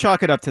 Let's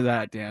chalk it up to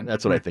that, Dan.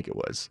 That's what I think it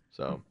was.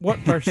 So what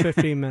first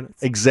 15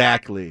 minutes?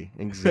 Exactly.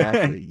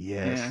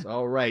 Yes. Yeah.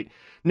 All right.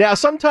 Now,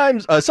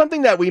 sometimes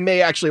something that we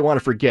may actually want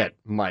to forget,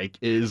 Mike,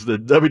 is the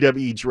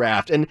WWE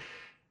draft. And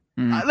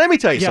let me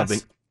tell you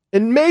something.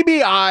 And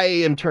maybe I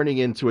am turning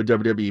into a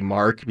WWE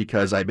mark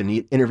because I've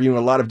been interviewing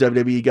a lot of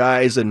WWE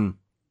guys, and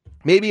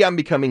maybe I'm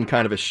becoming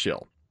kind of a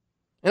shill.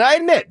 And I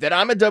admit that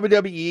I'm a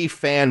WWE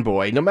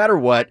fanboy, no matter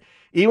what.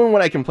 Even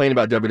when I complain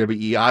about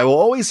WWE, I will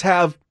always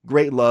have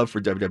great love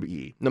for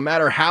WWE, no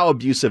matter how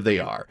abusive they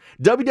are.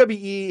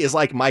 WWE is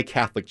like my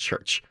Catholic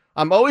Church.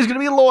 I'm always going to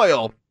be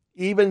loyal,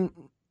 even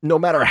no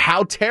matter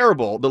how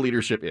terrible the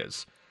leadership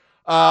is.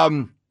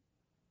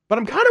 But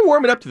I'm kind of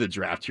warming up to the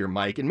draft here,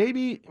 Mike, and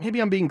maybe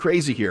I'm being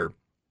crazy here.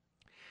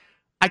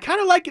 I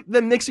kind of like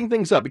them mixing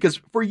things up, because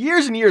for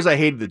years and years I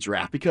hated the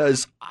draft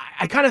because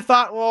I kind of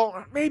thought,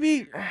 well,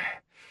 maybe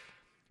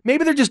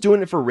they're just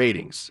doing it for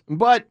ratings,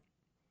 but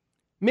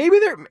maybe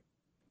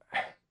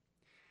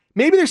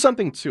there's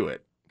something to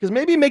it, because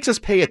maybe it makes us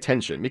pay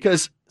attention,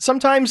 because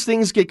sometimes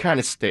things get kind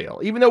of stale,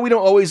 even though we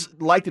don't always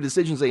like the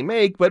decisions they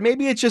make, but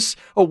maybe it's just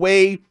a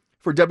way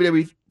for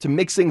WWE to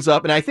mix things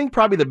up. And I think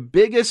probably the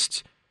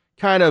biggest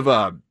kind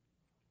of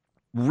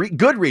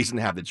good reason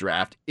to have the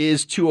draft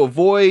is to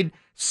avoid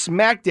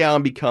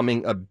SmackDown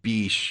becoming a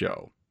B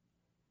show.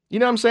 You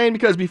know what I'm saying?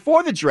 Because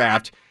before the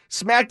draft,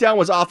 SmackDown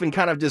was often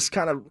kind of just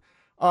the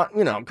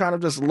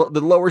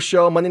lower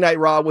show. Monday Night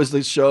Raw was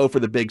the show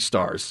for the big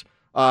stars.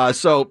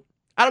 So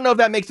I don't know if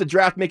that makes the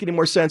draft make any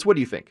more sense. What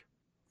do you think?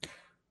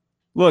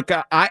 Look,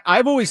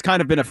 I've always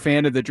kind of been a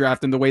fan of the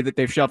draft and the way that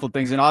they've shuffled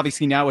things. And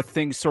obviously now with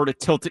things sort of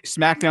tilted,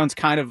 SmackDown's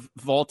kind of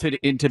vaulted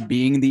into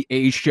being the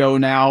A show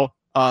now,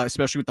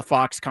 especially with the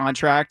Fox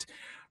contract.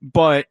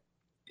 But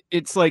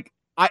it's like,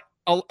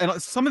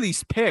 and some of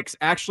these picks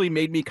actually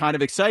made me kind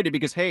of excited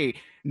because, hey,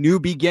 new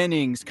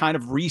beginnings, kind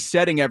of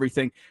resetting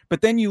everything.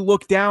 But then you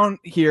look down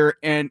here,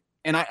 and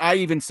I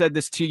even said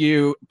this to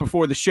you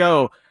before the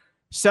show,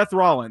 Seth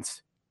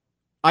Rollins.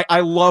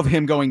 I love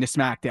him going to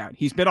SmackDown.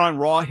 He's been on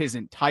Raw his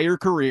entire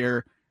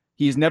career.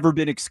 He's never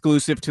been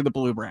exclusive to the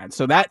Blue brand.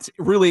 So that's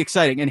really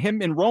exciting. And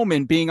him and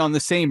Roman being on the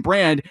same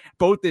brand,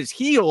 both as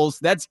heels,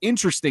 that's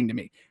interesting to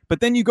me.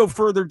 But then you go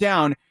further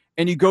down,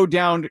 and you go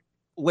down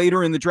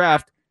later in the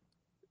draft,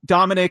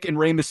 Dominic and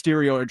Rey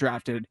Mysterio are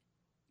drafted.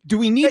 Do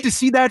we need to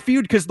see that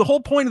feud? Because the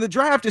whole point of the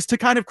draft is to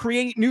kind of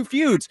create new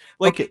feuds.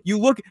 Like, you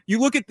look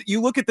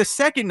at the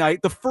second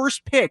night, the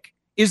first pick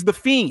is The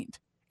Fiend.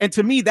 And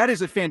to me, that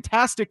is a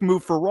fantastic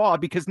move for Raw,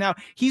 because now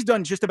he's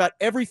done just about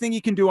everything he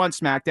can do on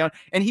SmackDown.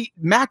 And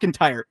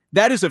McIntyre,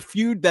 that is a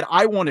feud that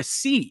I want to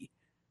see.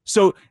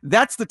 So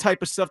that's the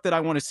type of stuff that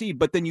I want to see.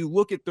 But then you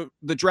look at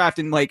the draft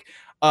and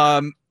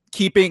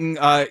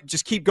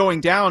just keep going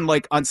down,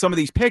 like on some of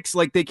these picks,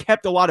 like they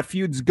kept a lot of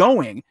feuds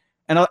going.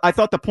 And I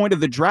thought the point of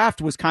the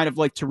draft was kind of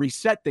like to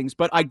reset things.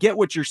 But I get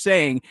what you're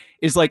saying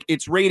is like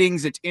it's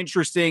ratings, it's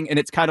interesting, and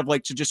it's kind of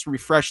like to just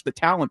refresh the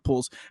talent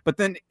pools. But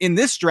then in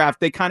this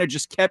draft, they kind of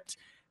just kept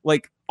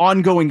like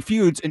ongoing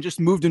feuds and just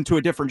moved into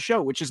a different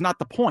show, which is not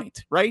the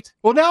point, right?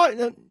 Well,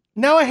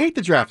 now I hate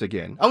the draft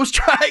again. I was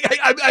trying.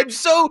 I'm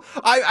so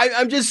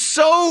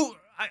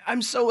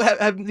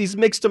have these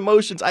mixed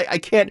emotions. I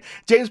can't.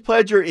 James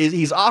Pledger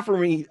he's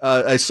offering me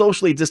a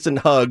socially distant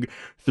hug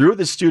through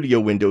the studio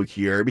window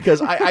here, because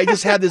I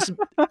just had this,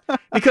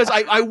 because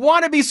I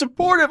want to be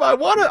supportive.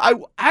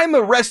 I'm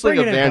a wrestling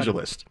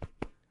evangelist.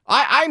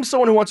 I'm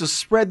someone who wants to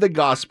spread the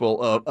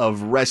gospel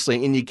of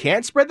wrestling, and you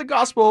can't spread the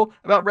gospel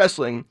about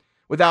wrestling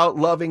without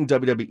loving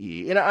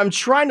WWE. And I'm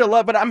trying to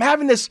love, but I'm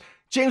having this,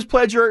 James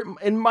Pledger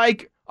and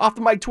Mike, off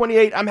the mic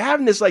 28, I'm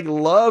having this like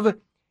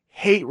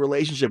love-hate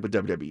relationship with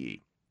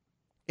WWE.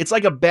 It's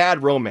like a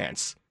bad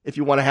romance if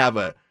you want to have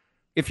a...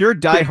 If you're a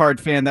diehard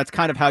fan, that's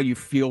kind of how you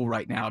feel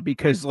right now,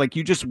 because like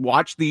you just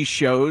watch these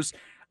shows.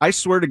 I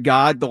swear to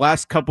God, the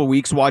last couple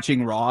weeks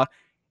watching Raw,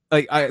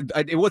 like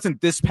it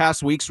wasn't this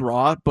past week's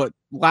Raw, but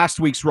last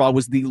week's Raw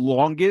was the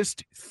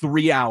longest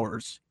 3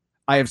 hours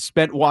I have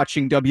spent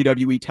watching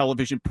WWE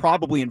television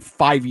probably in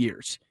 5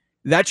 years.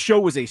 That show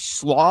was a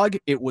slog.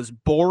 It was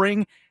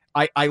boring.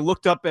 I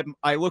looked up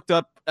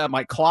at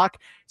my clock,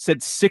 said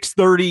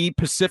 6:30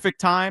 Pacific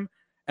time,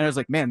 and I was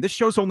like, man, this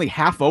show's only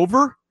half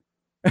over.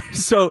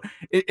 So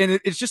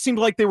it just seemed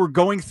like they were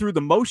going through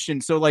the motion.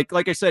 So like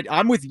I said,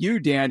 I'm with you,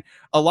 Dan.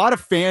 A lot of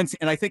fans,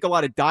 and I think a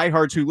lot of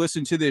diehards who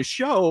listen to this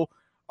show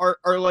are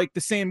like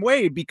the same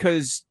way,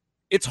 because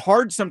it's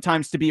hard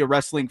sometimes to be a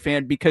wrestling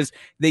fan because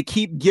they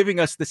keep giving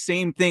us the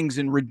same things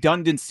and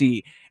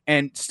redundancy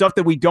and stuff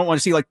that we don't want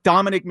to see. Like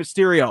Dominic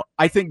Mysterio.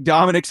 I think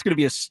Dominic's going to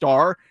be a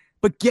star,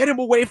 but get him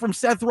away from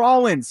Seth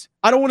Rollins.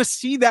 I don't want to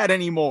see that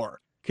anymore.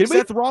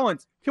 Seth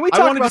Rollins. Can we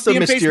talk about the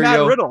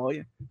Mysterio? Riddle.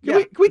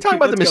 Can we talk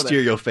about the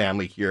Mysterio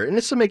family here? And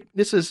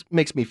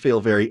makes me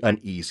feel very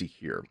uneasy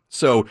here.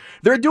 So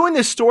they're doing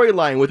this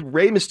storyline with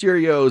Rey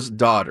Mysterio's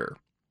daughter.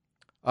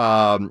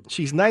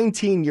 She's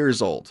 19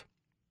 years old.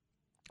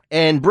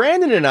 And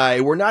Brandon and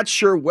I were not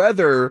sure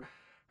whether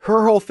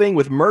her whole thing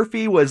with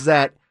Murphy was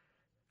that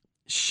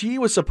she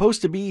was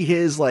supposed to be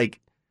his like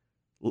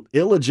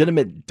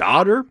illegitimate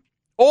daughter,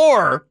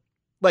 or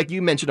like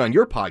you mentioned on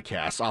your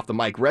podcast, Off the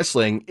Mic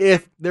Wrestling,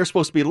 if they're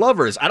supposed to be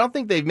lovers. I don't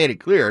think they've made it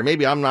clear.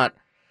 Maybe I'm not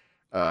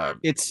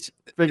it's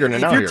figuring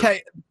it out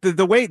here.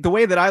 The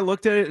way that I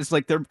looked at it is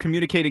like they're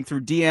communicating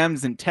through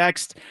DMs and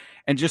text,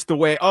 and just the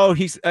way,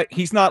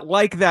 he's not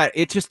like that.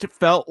 It just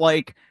felt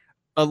like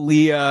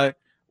Aaliyah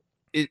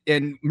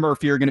and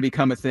Murphy are going to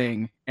become a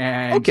thing.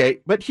 And okay,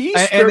 but he's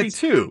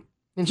 32.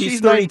 And she's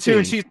 32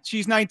 and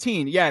she's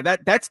 19. Yeah,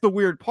 that's the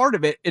weird part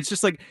of it. It's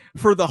just like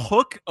for the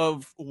hook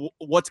of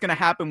what's going to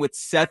happen with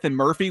Seth and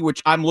Murphy,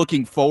 which I'm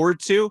looking forward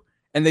to,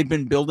 and they've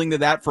been building to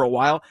that for a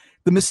while.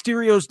 The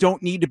Mysterios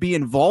don't need to be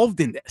involved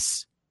in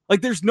this.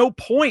 Like, there's no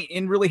point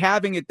in really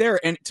having it there.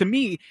 And to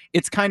me,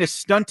 it's kind of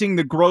stunting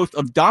the growth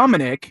of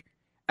Dominic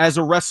as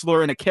a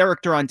wrestler and a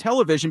character on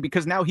television,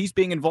 because now he's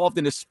being involved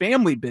in his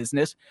family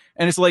business.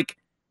 And it's like,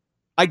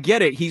 I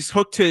get it. He's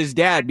hooked to his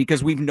dad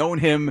because we've known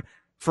him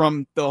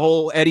from the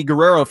whole Eddie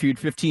Guerrero feud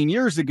 15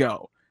 years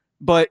ago.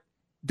 But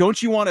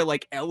don't you want to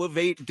like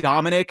elevate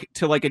Dominic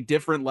to like a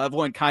different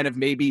level and kind of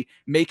maybe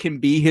make him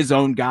be his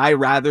own guy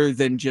rather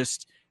than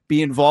just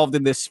be involved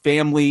in this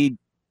family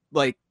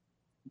like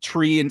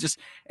tree and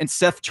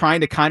Seth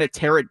trying to kind of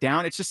tear it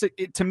down? It's just,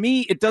 to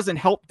me, it doesn't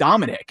help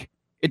Dominic.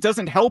 It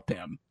doesn't help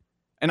him.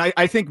 And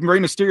I think Rey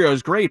Mysterio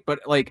is great, but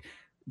like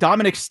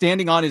Dominic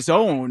standing on his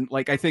own,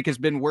 like I think has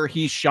been where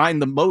he's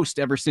shined the most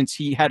ever since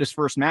he had his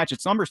first match at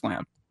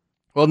SummerSlam.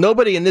 Well,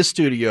 nobody in this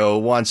studio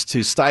wants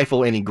to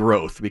stifle any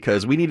growth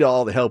because we need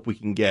all the help we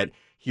can get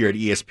here at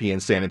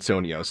ESPN San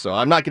Antonio. So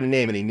I'm not going to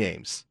name any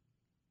names.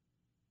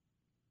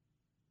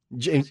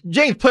 James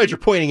Pledger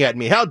pointing at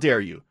me. How dare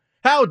you?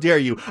 How dare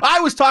you?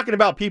 I was talking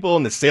about people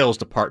in the sales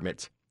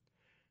department.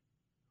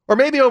 Or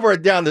maybe over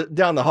down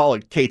the hall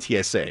at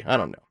KTSA. I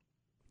don't know.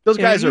 Those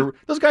guys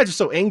are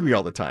so angry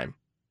all the time.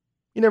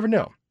 You never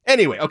know.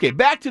 Anyway, okay,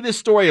 back to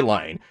this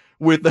storyline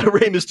with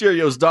Rey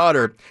Mysterio's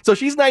daughter. So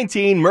she's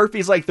 19.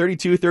 Murphy's like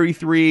 32,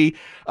 33.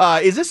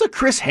 Is this a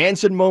Chris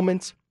Hansen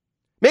moment?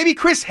 Maybe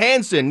Chris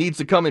Hansen needs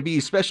to come and be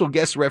a special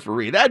guest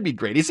referee. That'd be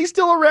great. Is he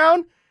still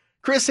around?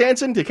 Chris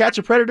Hansen to catch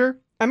a predator?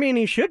 I mean,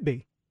 he should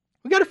be.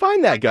 We got to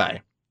find that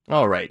guy.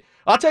 All right.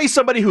 I'll tell you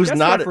somebody who's guest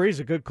not. Referee's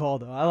a good call,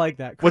 though. I like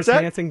that. What's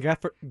that? Hansen,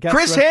 guest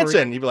Chris referee.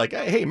 Hansen. You'd be like,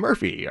 hey,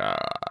 Murphy,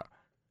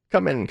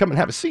 come and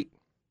have a seat.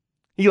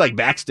 He like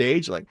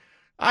backstage, like,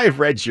 I've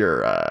read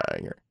your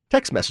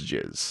text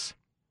messages.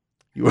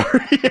 You are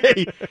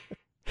a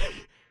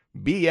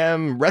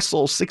BM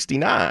Wrestle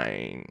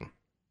 69.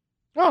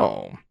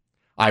 Oh,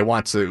 I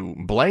want to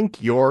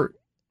blank your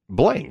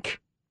blank.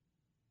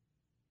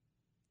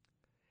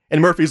 And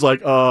Murphy's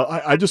like,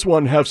 I just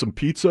want to have some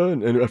pizza,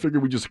 and I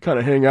figured we just kind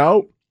of hang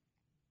out.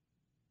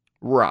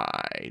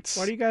 Right.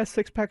 Why do you got a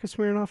 6-pack of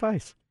Smirnoff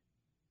Ice?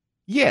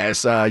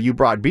 Yes, you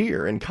brought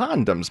beer and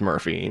condoms,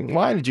 Murphy.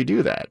 Why did you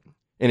do that?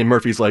 And then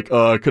Murphy's like,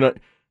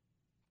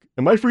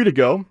 am I free to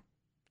go?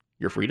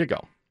 You're free to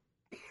go.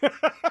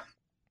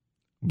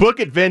 Book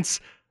it, Vince.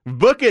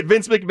 Book it,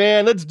 Vince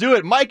McMahon. Let's do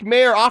it. Mike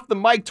Mayer, Off the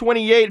Mic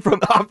 28 from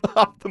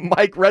Off the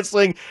Mic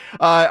Wrestling.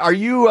 Are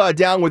you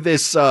down with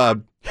this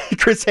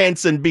Chris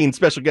Hansen being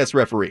special guest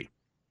referee?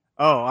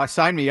 Oh,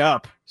 sign me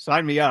up.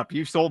 Sign me up.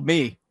 You sold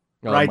me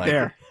right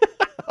there.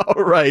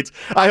 All right.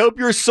 I hope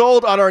you're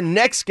sold on our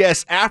next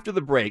guest after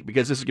the break,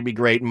 because this is going to be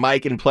great.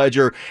 Mike and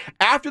Pledger.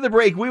 After the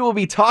break, we will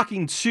be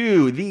talking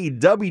to the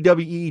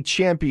WWE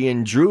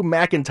champion, Drew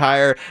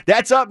McIntyre.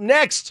 That's up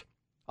next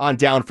on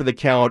Down for the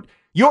Count,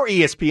 your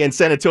ESPN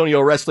San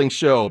Antonio wrestling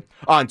show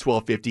on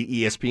 1250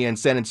 ESPN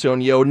San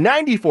Antonio,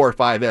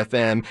 94.5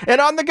 FM,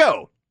 and on the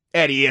go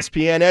at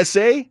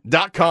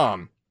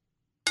ESPNSA.com.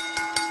 You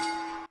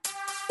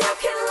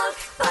can look,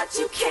 but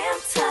you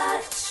can't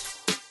touch.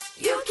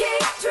 You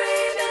keep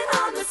dreaming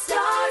on the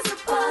stars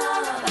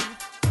above.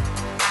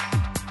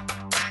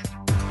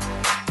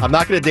 I'm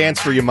not going to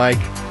dance for you, Mike.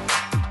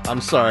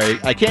 I'm sorry.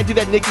 I can't do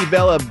that Nikki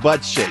Bella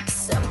butt shake.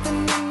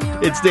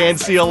 It's Dan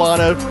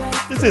Cialana.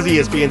 This is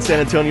ESPN San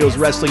Antonio's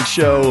wrestling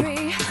show,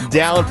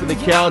 Down for the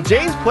Count.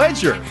 James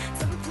Pledger.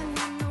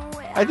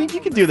 I think you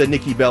can do the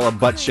Nikki Bella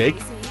butt shake.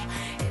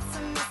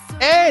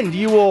 And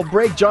you will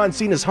break John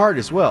Cena's heart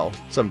as well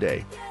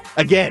someday.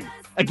 Again,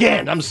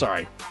 I'm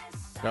sorry.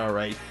 All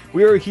right.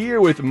 We are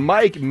here with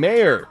Mike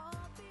Mayer,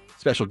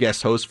 special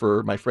guest host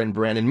for my friend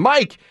Brandon.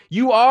 Mike,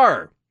 you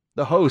are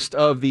the host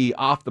of the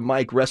Off the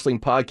Mic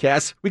Wrestling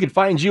Podcast. We can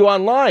find you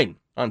online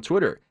on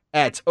Twitter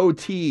at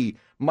OT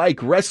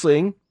Mike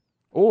Wrestling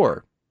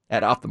or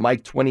at Off the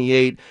Mic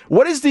 28.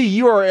 What is the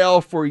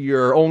URL for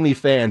your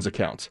OnlyFans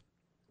account?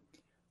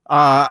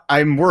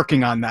 I'm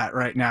working on that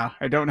right now.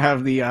 I don't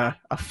have the a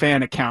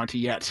fan account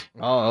yet.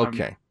 Oh,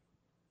 okay.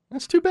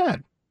 That's too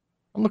bad.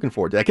 I'm looking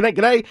forward to that. Can I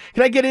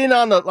get in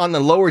on the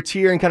lower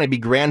tier and kind of be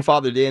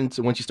grandfathered in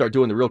so once you start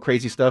doing the real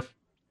crazy stuff?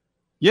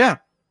 Yeah,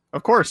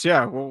 of course.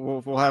 Yeah,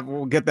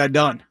 we'll get that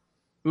done.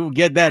 We will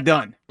get that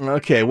done.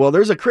 Okay, well,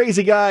 there's a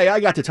crazy guy I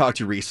got to talk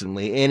to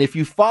recently, and if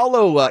you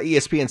follow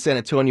ESPN San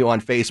Antonio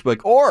on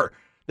Facebook or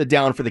the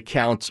Down for the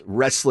Count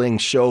Wrestling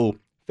Show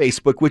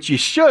Facebook, which you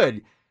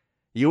should,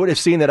 you would have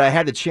seen that I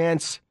had the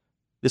chance.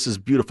 This is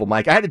beautiful,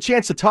 Mike. I had a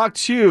chance to talk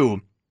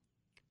to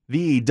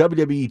the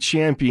WWE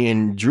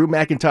champion, Drew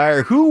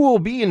McIntyre, who will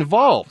be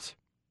involved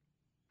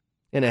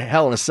in a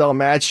Hell in a Cell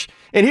match.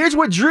 And here's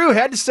what Drew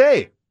had to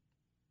say.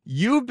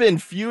 You've been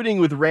feuding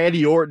with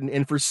Randy Orton,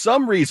 and for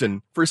some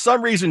reason,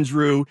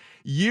 Drew,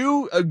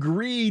 you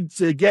agreed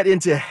to get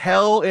into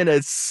Hell in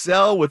a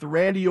Cell with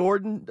Randy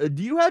Orton.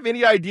 Do you have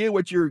any idea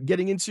what you're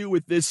getting into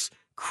with this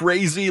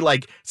crazy,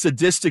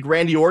 sadistic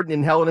Randy Orton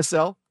in Hell in a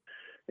Cell?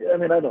 Yeah, I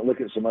mean, I don't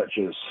look at it so much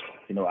as,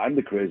 I'm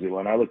the crazy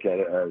one. I look at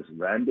it as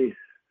Randy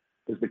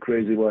is the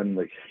crazy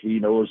one. He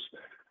knows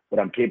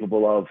what I'm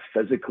capable of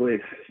physically.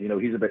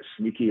 He's a bit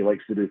sneaky. He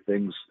likes to do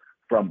things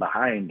from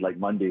behind, like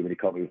Monday when he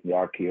caught me with the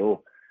RKO.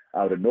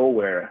 Out of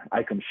nowhere,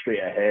 I come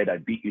straight ahead. I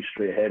beat you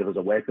straight ahead. If there's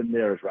a weapon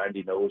there, as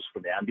Randy knows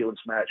from the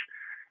ambulance match,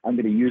 I'm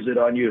going to use it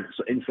on you.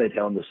 So inside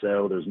Hell in the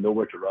Cell, there's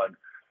nowhere to run,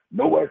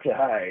 nowhere to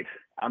hide.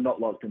 I'm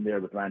not locked in there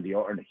with Randy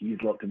Orton. He's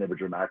locked in there with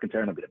Drew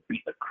McIntyre, and I'm going to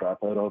beat the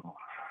crap out of him.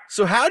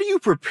 So how do you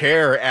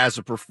prepare as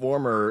a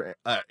performer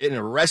and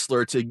a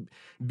wrestler to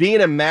be in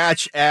a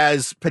match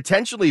as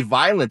potentially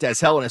violent as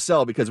Hell in a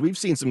Cell? Because we've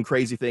seen some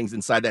crazy things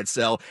inside that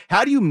cell.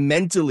 How do you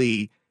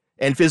mentally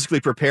and physically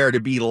prepare to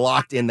be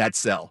locked in that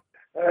cell?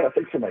 I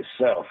think for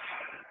myself,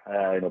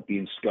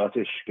 being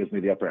Scottish gives me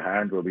the upper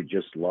hand where we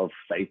just love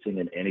fighting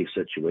in any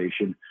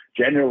situation,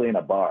 generally in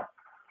a bar.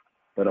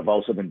 But I've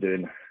also been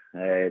doing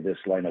this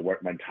line of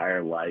work my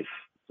entire life.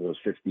 So I was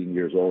 15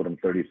 years old. I'm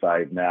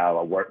 35 now.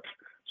 I worked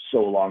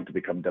so long to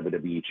become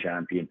WWE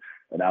champion,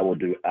 and I will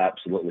do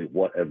absolutely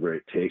whatever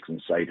it takes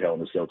inside Hell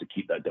in a Cell to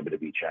keep that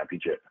WWE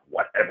championship,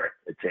 whatever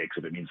it takes.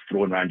 If it means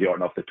throwing Randy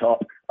Orton off the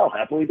top, I'll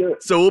happily do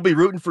it. So we'll be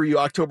rooting for you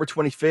October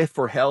 25th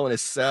for Hell in a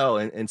Cell.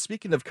 And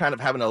speaking of kind of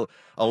having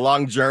a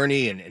long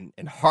journey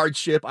and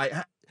hardship,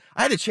 I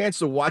had a chance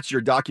to watch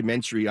your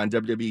documentary on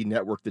WWE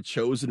Network, The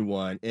Chosen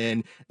One.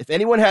 And if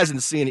anyone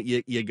hasn't seen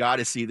it, you got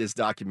to see this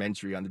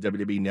documentary on the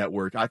WWE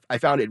Network. I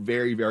found it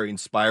very, very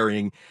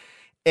inspiring.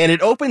 And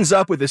it opens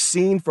up with a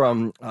scene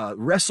from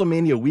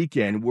WrestleMania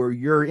weekend where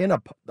you're in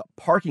a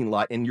parking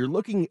lot and you're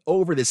looking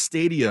over the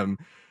stadium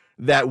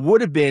that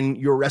would have been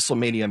your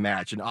WrestleMania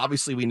match. And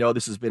obviously we know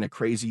this has been a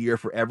crazy year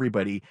for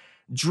everybody.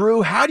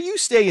 Drew, how do you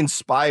stay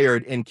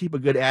inspired and keep a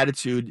good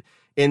attitude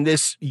in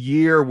this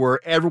year where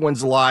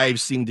everyone's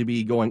lives seem to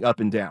be going up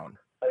and down?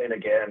 And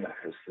again,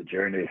 it's the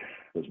journey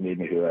that's made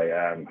me who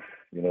I am.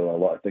 A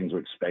lot of things were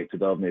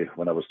expected of me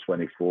when I was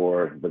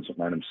 24. Vince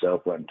McMahon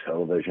himself went on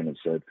television and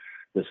said,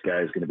 this guy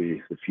is going to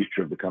be the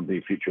future of the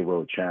company, future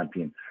world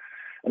champion.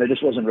 And I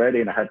just wasn't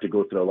ready, and I had to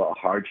go through a lot of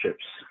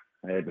hardships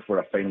before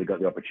I finally got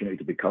the opportunity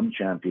to become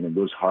champion. And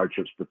those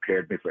hardships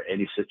prepared me for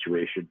any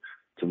situation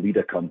to lead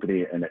a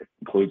company, and it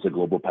includes a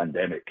global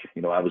pandemic.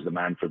 I was the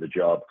man for the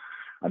job.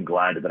 I'm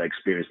glad that I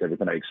experienced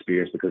everything I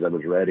experienced because I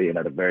was ready and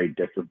had a very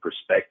different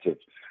perspective.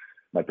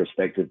 My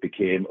perspective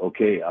became,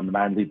 okay, I'm the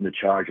man leading the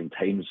charge, and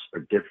times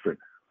are different.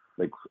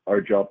 Our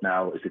job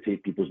now is to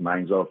take people's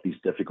minds off these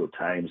difficult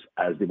times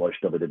as they watch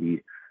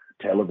WWE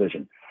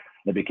television.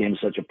 And it became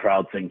such a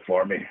proud thing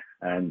for me.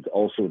 And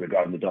also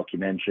regarding the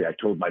documentary, I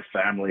told my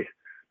family,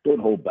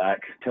 don't hold back,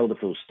 tell the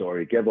full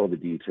story, give all the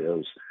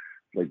details.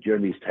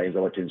 During these times,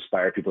 I want to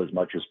inspire people as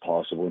much as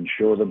possible and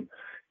show them,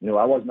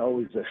 I wasn't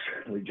always this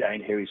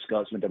giant, hairy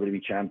Scotsman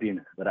WWE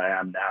champion that I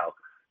am now.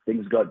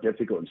 Things got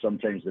difficult, and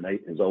sometimes the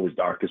night is always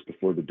darkest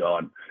before the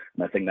dawn.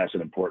 And I think that's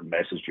an important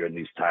message during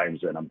these times,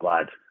 and I'm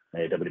glad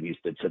WWE's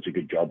did such a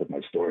good job with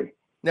my story.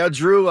 Now,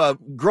 Drew,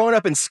 growing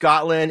up in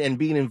Scotland and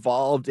being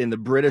involved in the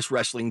British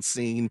wrestling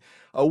scene,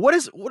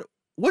 what's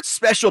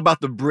special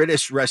about the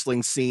British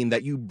wrestling scene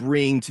that you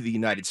bring to the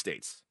United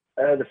States?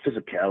 The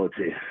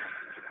physicality,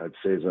 I'd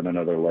say, is on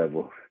another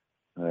level.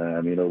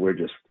 We're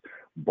just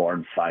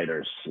born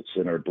fighters. It's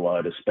in our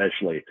blood,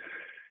 especially,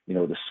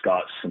 the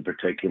Scots in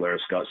particular,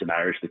 Scots and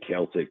Irish, the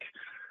Celtic.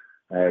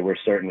 We're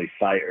certainly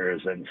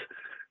fighters. And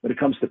when it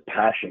comes to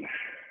passion,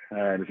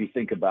 if you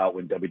think about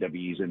when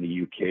WWE's in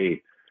the UK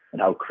and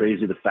how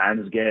crazy the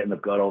fans get and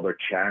they've got all their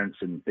chants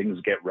and things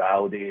get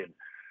rowdy and,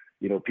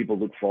 people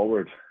look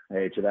forward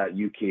to that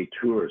UK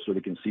tour so they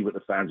can see what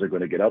the fans are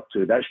going to get up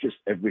to. That's just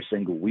every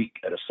single week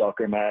at a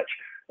soccer match,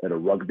 at a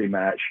rugby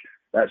match.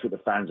 That's what the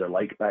fans are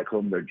like back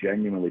home. They're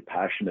genuinely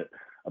passionate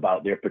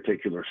about their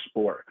particular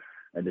sport.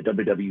 And the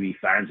WWE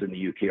fans in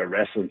the UK, or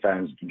wrestling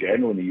fans in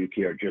general in the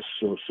UK, are just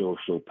so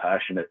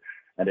passionate.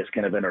 And it's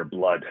kind of in our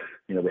blood.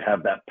 We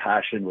have that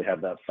passion, we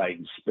have that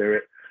fighting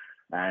spirit.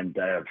 And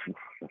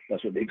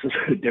that's what makes us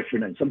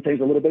different and sometimes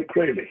a little bit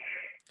crazy.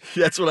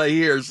 That's what I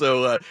hear.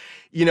 So,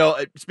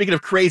 speaking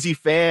of crazy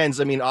fans,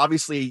 I mean,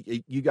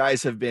 obviously you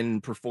guys have been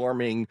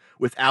performing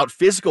without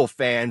physical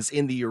fans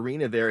in the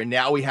arena there. And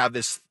now we have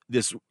this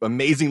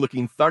amazing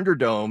looking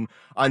Thunderdome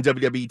on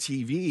WWE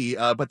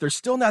TV, but there's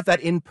still not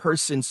that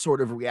in-person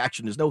sort of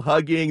reaction. There's no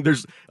hugging,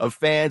 of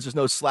fans, there's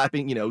no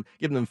slapping,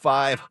 giving them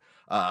 5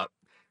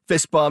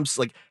 fist bumps.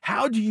 Like,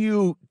 how do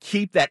you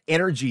keep that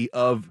energy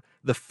of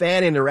the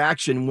fan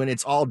interaction when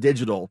it's all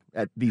digital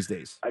these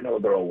days? I know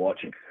they're all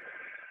watching.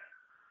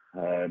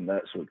 And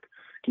that's what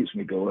keeps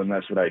me going.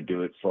 That's what I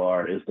do it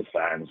for, is the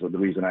fans. So the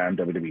reason I am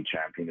WWE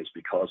champion is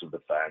because of the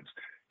fans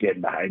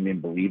getting behind me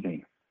and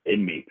believing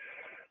in me.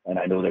 And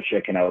I know they're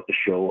checking out the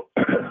show,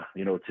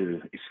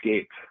 to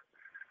escape.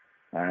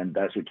 And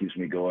that's what keeps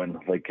me going.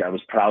 Like, I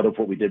was proud of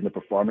what we did in the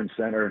Performance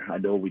Center. I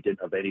know we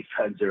didn't have any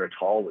fans there at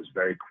all. It was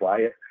very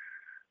quiet.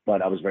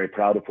 But I was very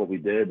proud of what we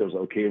did. It was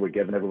okay. We're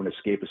giving everyone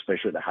escape,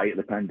 especially at the height of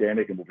the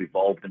pandemic. And we've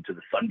evolved into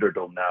the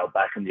Thunderdome now,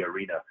 back in the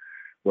arena,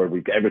 where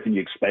we've got everything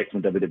you expect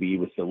from WWE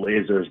with the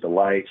lasers, the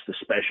lights, the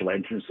special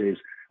entrances.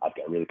 I've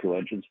got a really cool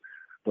entrance.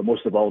 But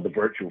most of all, the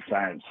virtual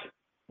fans.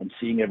 And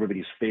seeing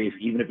everybody's face,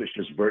 even if it's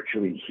just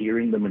virtually, and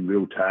hearing them in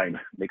real time,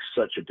 makes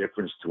such a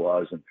difference to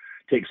us and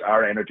takes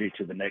our energy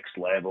to the next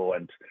level.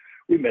 And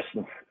we miss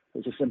them.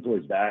 It's as simple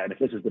as that. And if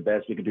this is the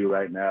best we can do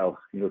right now,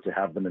 to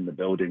have them in the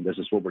building, this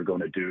is what we're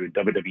going to do.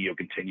 WWE will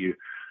continue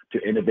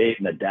to innovate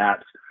and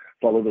adapt,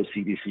 follow those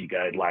CDC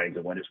guidelines,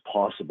 and when it's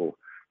possible,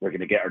 we're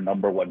going to get our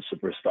number one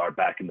superstar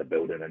back in the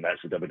building, and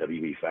that's the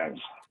WWE fans.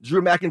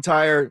 Drew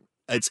McIntyre,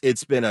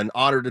 it's been an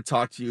honor to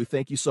talk to you.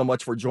 Thank you so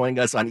much for joining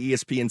us on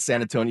ESPN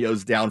San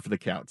Antonio's Down for the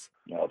Count.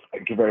 No,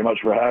 thank you very much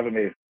for having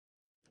me.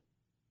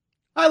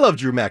 I love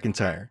Drew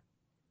McIntyre.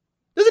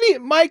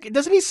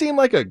 Doesn't he seem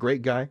like a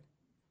great guy?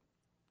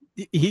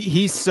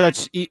 He's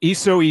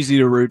so easy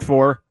to root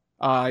for.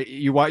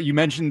 You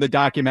mentioned the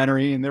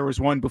documentary, and there was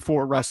one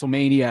before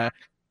WrestleMania.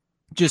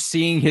 Just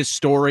seeing his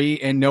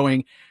story and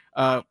knowing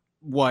back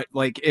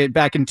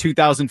in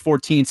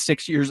 2014,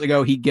 6 years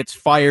ago, he gets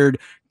fired,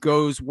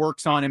 goes,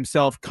 works on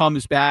himself,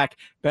 comes back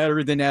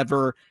better than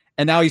ever,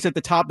 and now he's at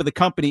the top of the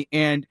company.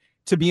 And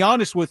to be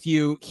honest with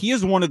you, he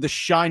is one of the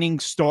shining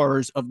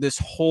stars of this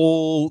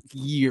whole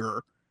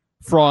year.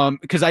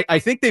 Because I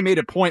think they made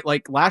a point,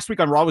 like last week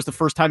on Raw was the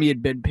first time he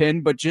had been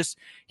pinned, but just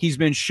he's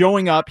been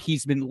showing up,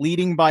 he's been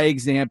leading by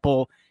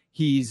example,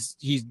 he's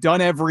done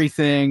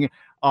everything.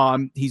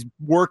 He's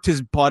worked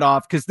his butt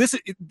off, because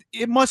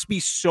it must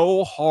be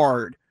so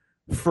hard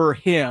for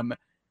him.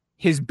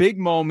 His big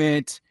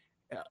moment,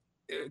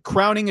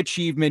 crowning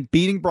achievement,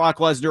 beating Brock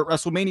Lesnar at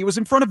WrestleMania, was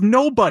in front of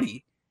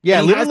nobody.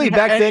 Yeah, literally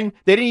back then,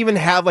 they didn't even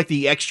have like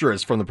the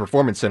extras from the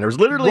Performance Center. It was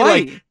literally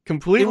like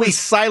completely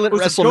silent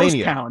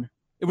WrestleMania.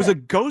 It was a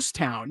ghost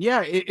town. Yeah.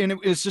 And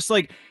it was just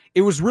like,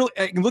 it was really,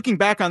 looking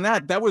back on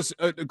that was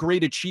a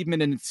great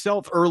achievement in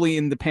itself early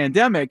in the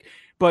pandemic.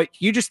 But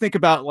you just think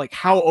about like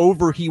how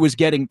over he was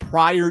getting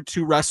prior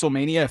to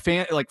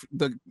WrestleMania. Like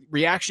the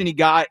reaction he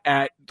got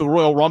at the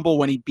Royal Rumble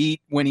when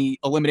he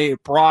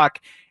eliminated Brock,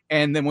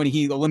 and then when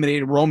he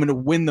eliminated Roman to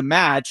win the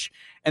match.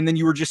 And then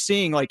you were just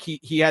seeing like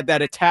he had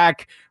that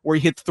attack where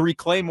he hit 3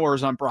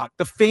 Claymores on Brock.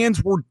 The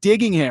fans were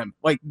digging him.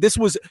 Like, this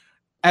was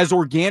as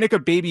organic a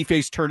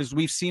babyface turn as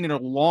we've seen in a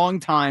long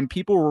time.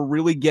 People were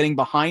really getting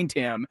behind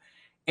him,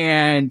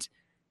 and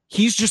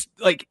he's just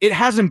like, it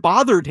hasn't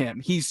bothered him.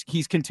 He's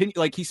continued,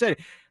 like he said,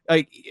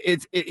 like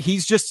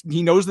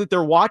he knows that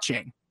they're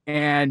watching,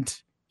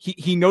 and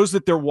he knows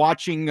that they're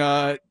watching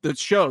the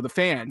show, the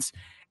fans,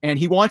 and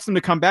he wants them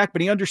to come back,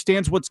 but he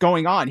understands what's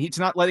going on. He's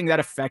not letting that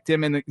affect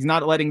him, and he's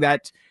not letting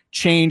that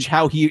change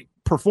how he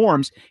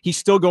performs. He's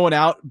still going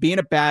out, being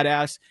a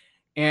badass.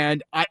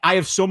 And I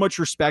have so much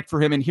respect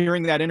for him. And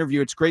hearing that interview,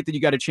 it's great that you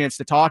got a chance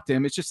to talk to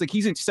him. It's just like,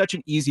 he's such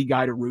an easy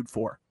guy to root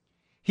for.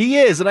 He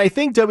is. And I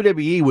think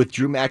WWE with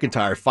Drew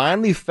McIntyre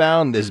finally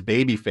found this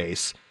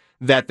babyface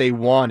that they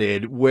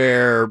wanted,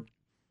 where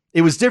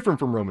it was different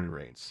from Roman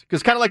Reigns.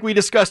 Because kind of like we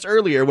discussed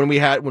earlier when we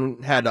had Braun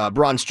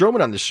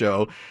Strowman on the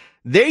show,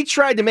 they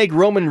tried to make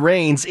Roman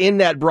Reigns in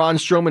that Braun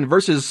Strowman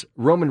versus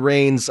Roman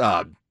Reigns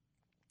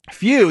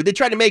feud. They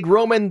tried to make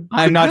Roman.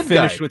 I'm not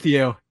finished with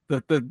you.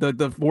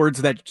 The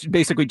words that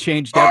basically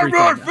changed everything.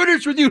 I'm not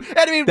finished with you. And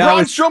I mean,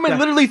 Braun Strowman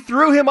literally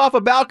threw him off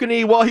a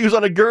balcony while he was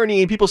on a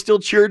gurney, and people still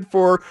cheered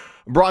for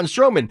Braun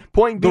Strowman.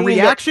 Point being, the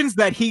reactions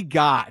that he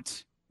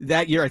got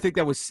that year, I think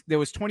that was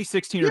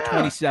 2016 or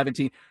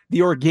 2017.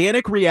 The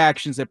organic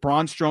reactions that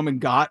Braun Strowman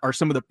got are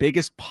some of the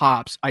biggest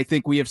pops I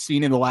think we have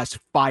seen in the last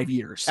 5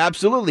 years.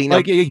 Absolutely.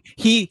 Like they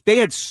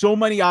had so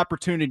many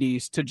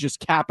opportunities to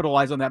just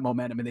capitalize on that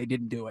momentum, and they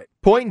didn't do it.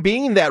 Point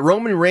being that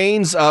Roman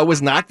Reigns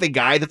was not the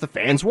guy that the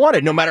fans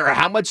wanted, no matter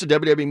how much the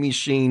WWE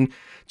machine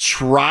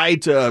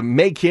tried to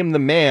make him the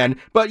man.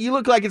 But you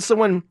look like it's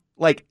someone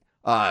like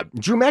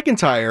Drew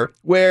McIntyre,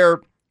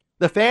 where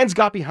the fans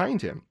got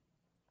behind him.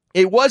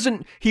 He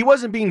wasn't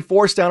being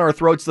forced down our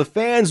throats. The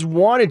fans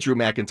wanted Drew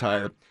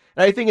McIntyre.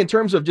 And I think in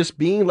terms of just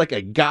being like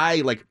a guy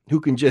like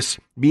who can just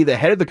be the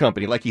head of the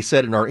company, like he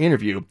said in our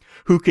interview,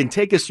 who can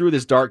take us through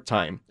this dark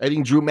time. I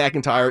think Drew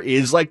McIntyre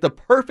is like the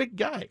perfect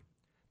guy.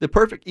 The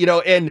perfect,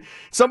 and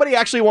somebody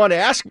actually wanted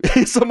to ask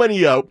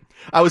somebody,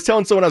 I was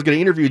telling someone I was going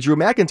to interview Drew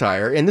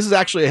McIntyre, and this is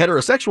actually a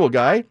heterosexual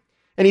guy.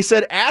 And he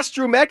said, ask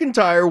Drew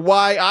McIntyre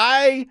why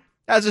I,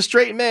 as a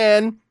straight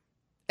man,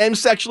 am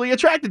sexually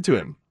attracted to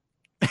him.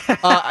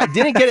 I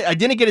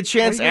didn't get a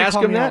chance to ask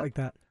him that. Like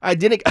that.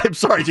 I'm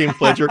sorry, James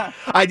Fletcher.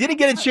 I didn't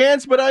get a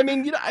chance, but look at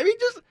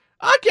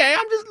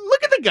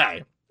the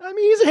guy. I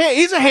mean,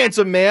 he's a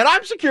handsome man.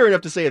 I'm secure enough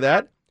to say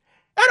that.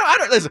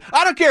 Listen,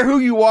 I don't care who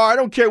you are. I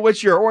don't care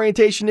what your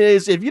orientation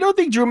is. If you don't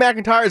think Drew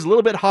McIntyre is a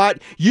little bit hot,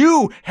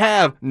 you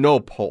have no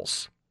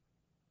pulse.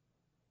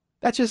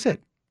 That's just it.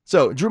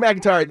 So Drew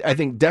McIntyre, I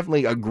think,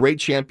 definitely a great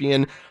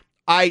champion.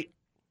 But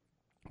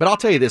I'll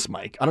tell you this,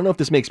 Mike. I don't know if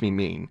this makes me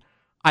mean.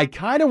 I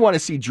kind of want to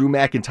see Drew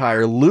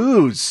McIntyre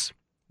lose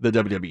the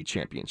WWE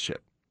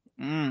Championship.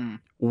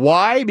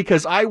 Why?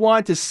 Because I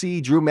want to see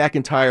Drew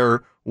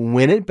McIntyre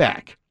win it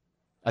back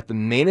at the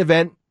main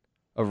event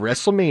of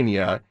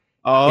WrestleMania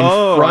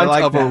in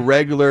front of a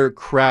regular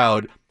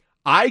crowd.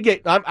 I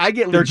get.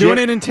 They're doing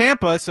it in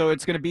Tampa, so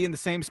it's going to be in the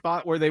same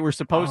spot where they were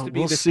supposed to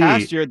be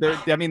past year.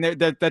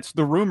 That's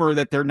the rumor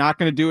that they're not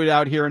going to do it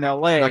out here in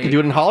LA. Not going to do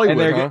it in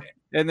Hollywood,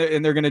 and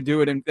they're going to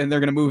do it, and they're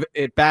going to move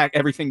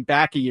everything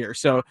back a year.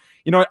 So,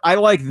 I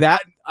like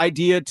that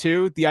idea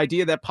too. The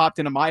idea that popped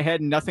into my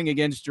head, nothing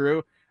against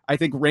Drew. I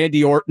think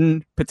Randy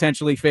Orton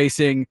potentially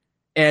facing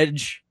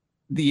Edge,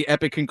 the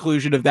epic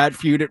conclusion of that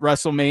feud at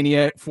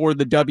WrestleMania for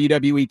the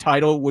WWE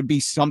title would be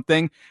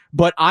something.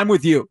 But I'm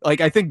with you. Like,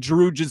 I think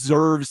Drew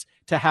deserves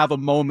to have a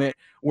moment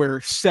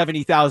where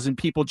 70,000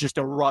 people just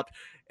erupt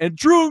and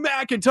Drew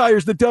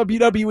McIntyre's the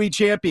WWE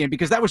champion,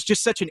 because that was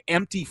just such an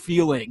empty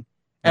feeling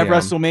at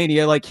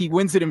WrestleMania. Like, he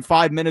wins it in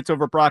 5 minutes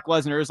over Brock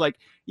Lesnar. It was like,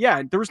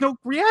 there was no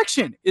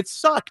reaction. It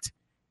sucked.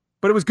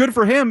 But it was good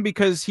for him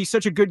because he's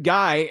such a good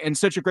guy and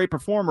such a great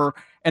performer,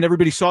 and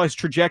everybody saw his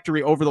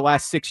trajectory over the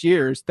last 6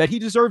 years that he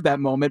deserved that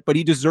moment, but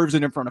he deserves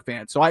it in front of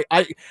fans. So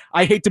I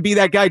hate to be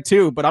that guy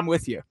too, but I'm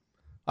with you.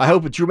 I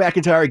hope Drew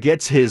McIntyre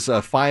gets his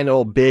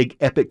final big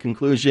epic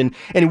conclusion.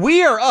 And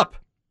we are up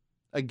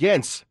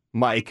against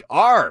Mike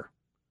R.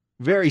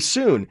 very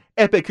soon.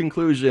 Epic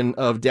conclusion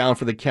of Down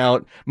for the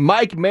Count.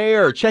 Mike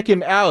Mayer, check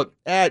him out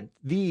at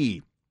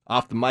the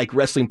Off the Mic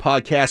Wrestling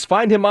Podcast.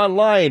 Find him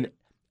online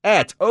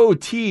at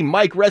OT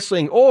Mike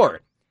Wrestling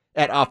or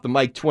at Off the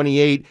Mic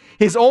 28.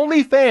 His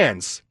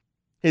OnlyFans,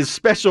 his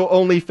special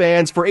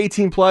OnlyFans for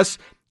 18 plus,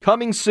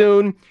 coming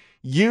soon.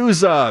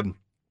 Use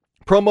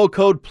promo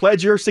code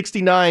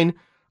Pledger69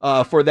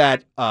 for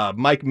that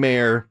Mike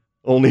Mayer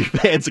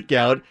OnlyFans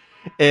account.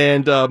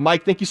 And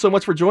Mike, thank you so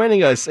much for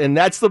joining us. And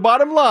that's the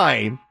bottom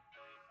line,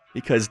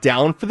 because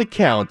Down for the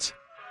Count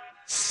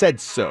said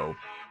so.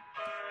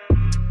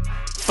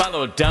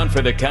 Follow Down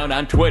for the Count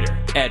on Twitter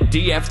at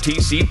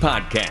DFTC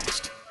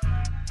Podcast.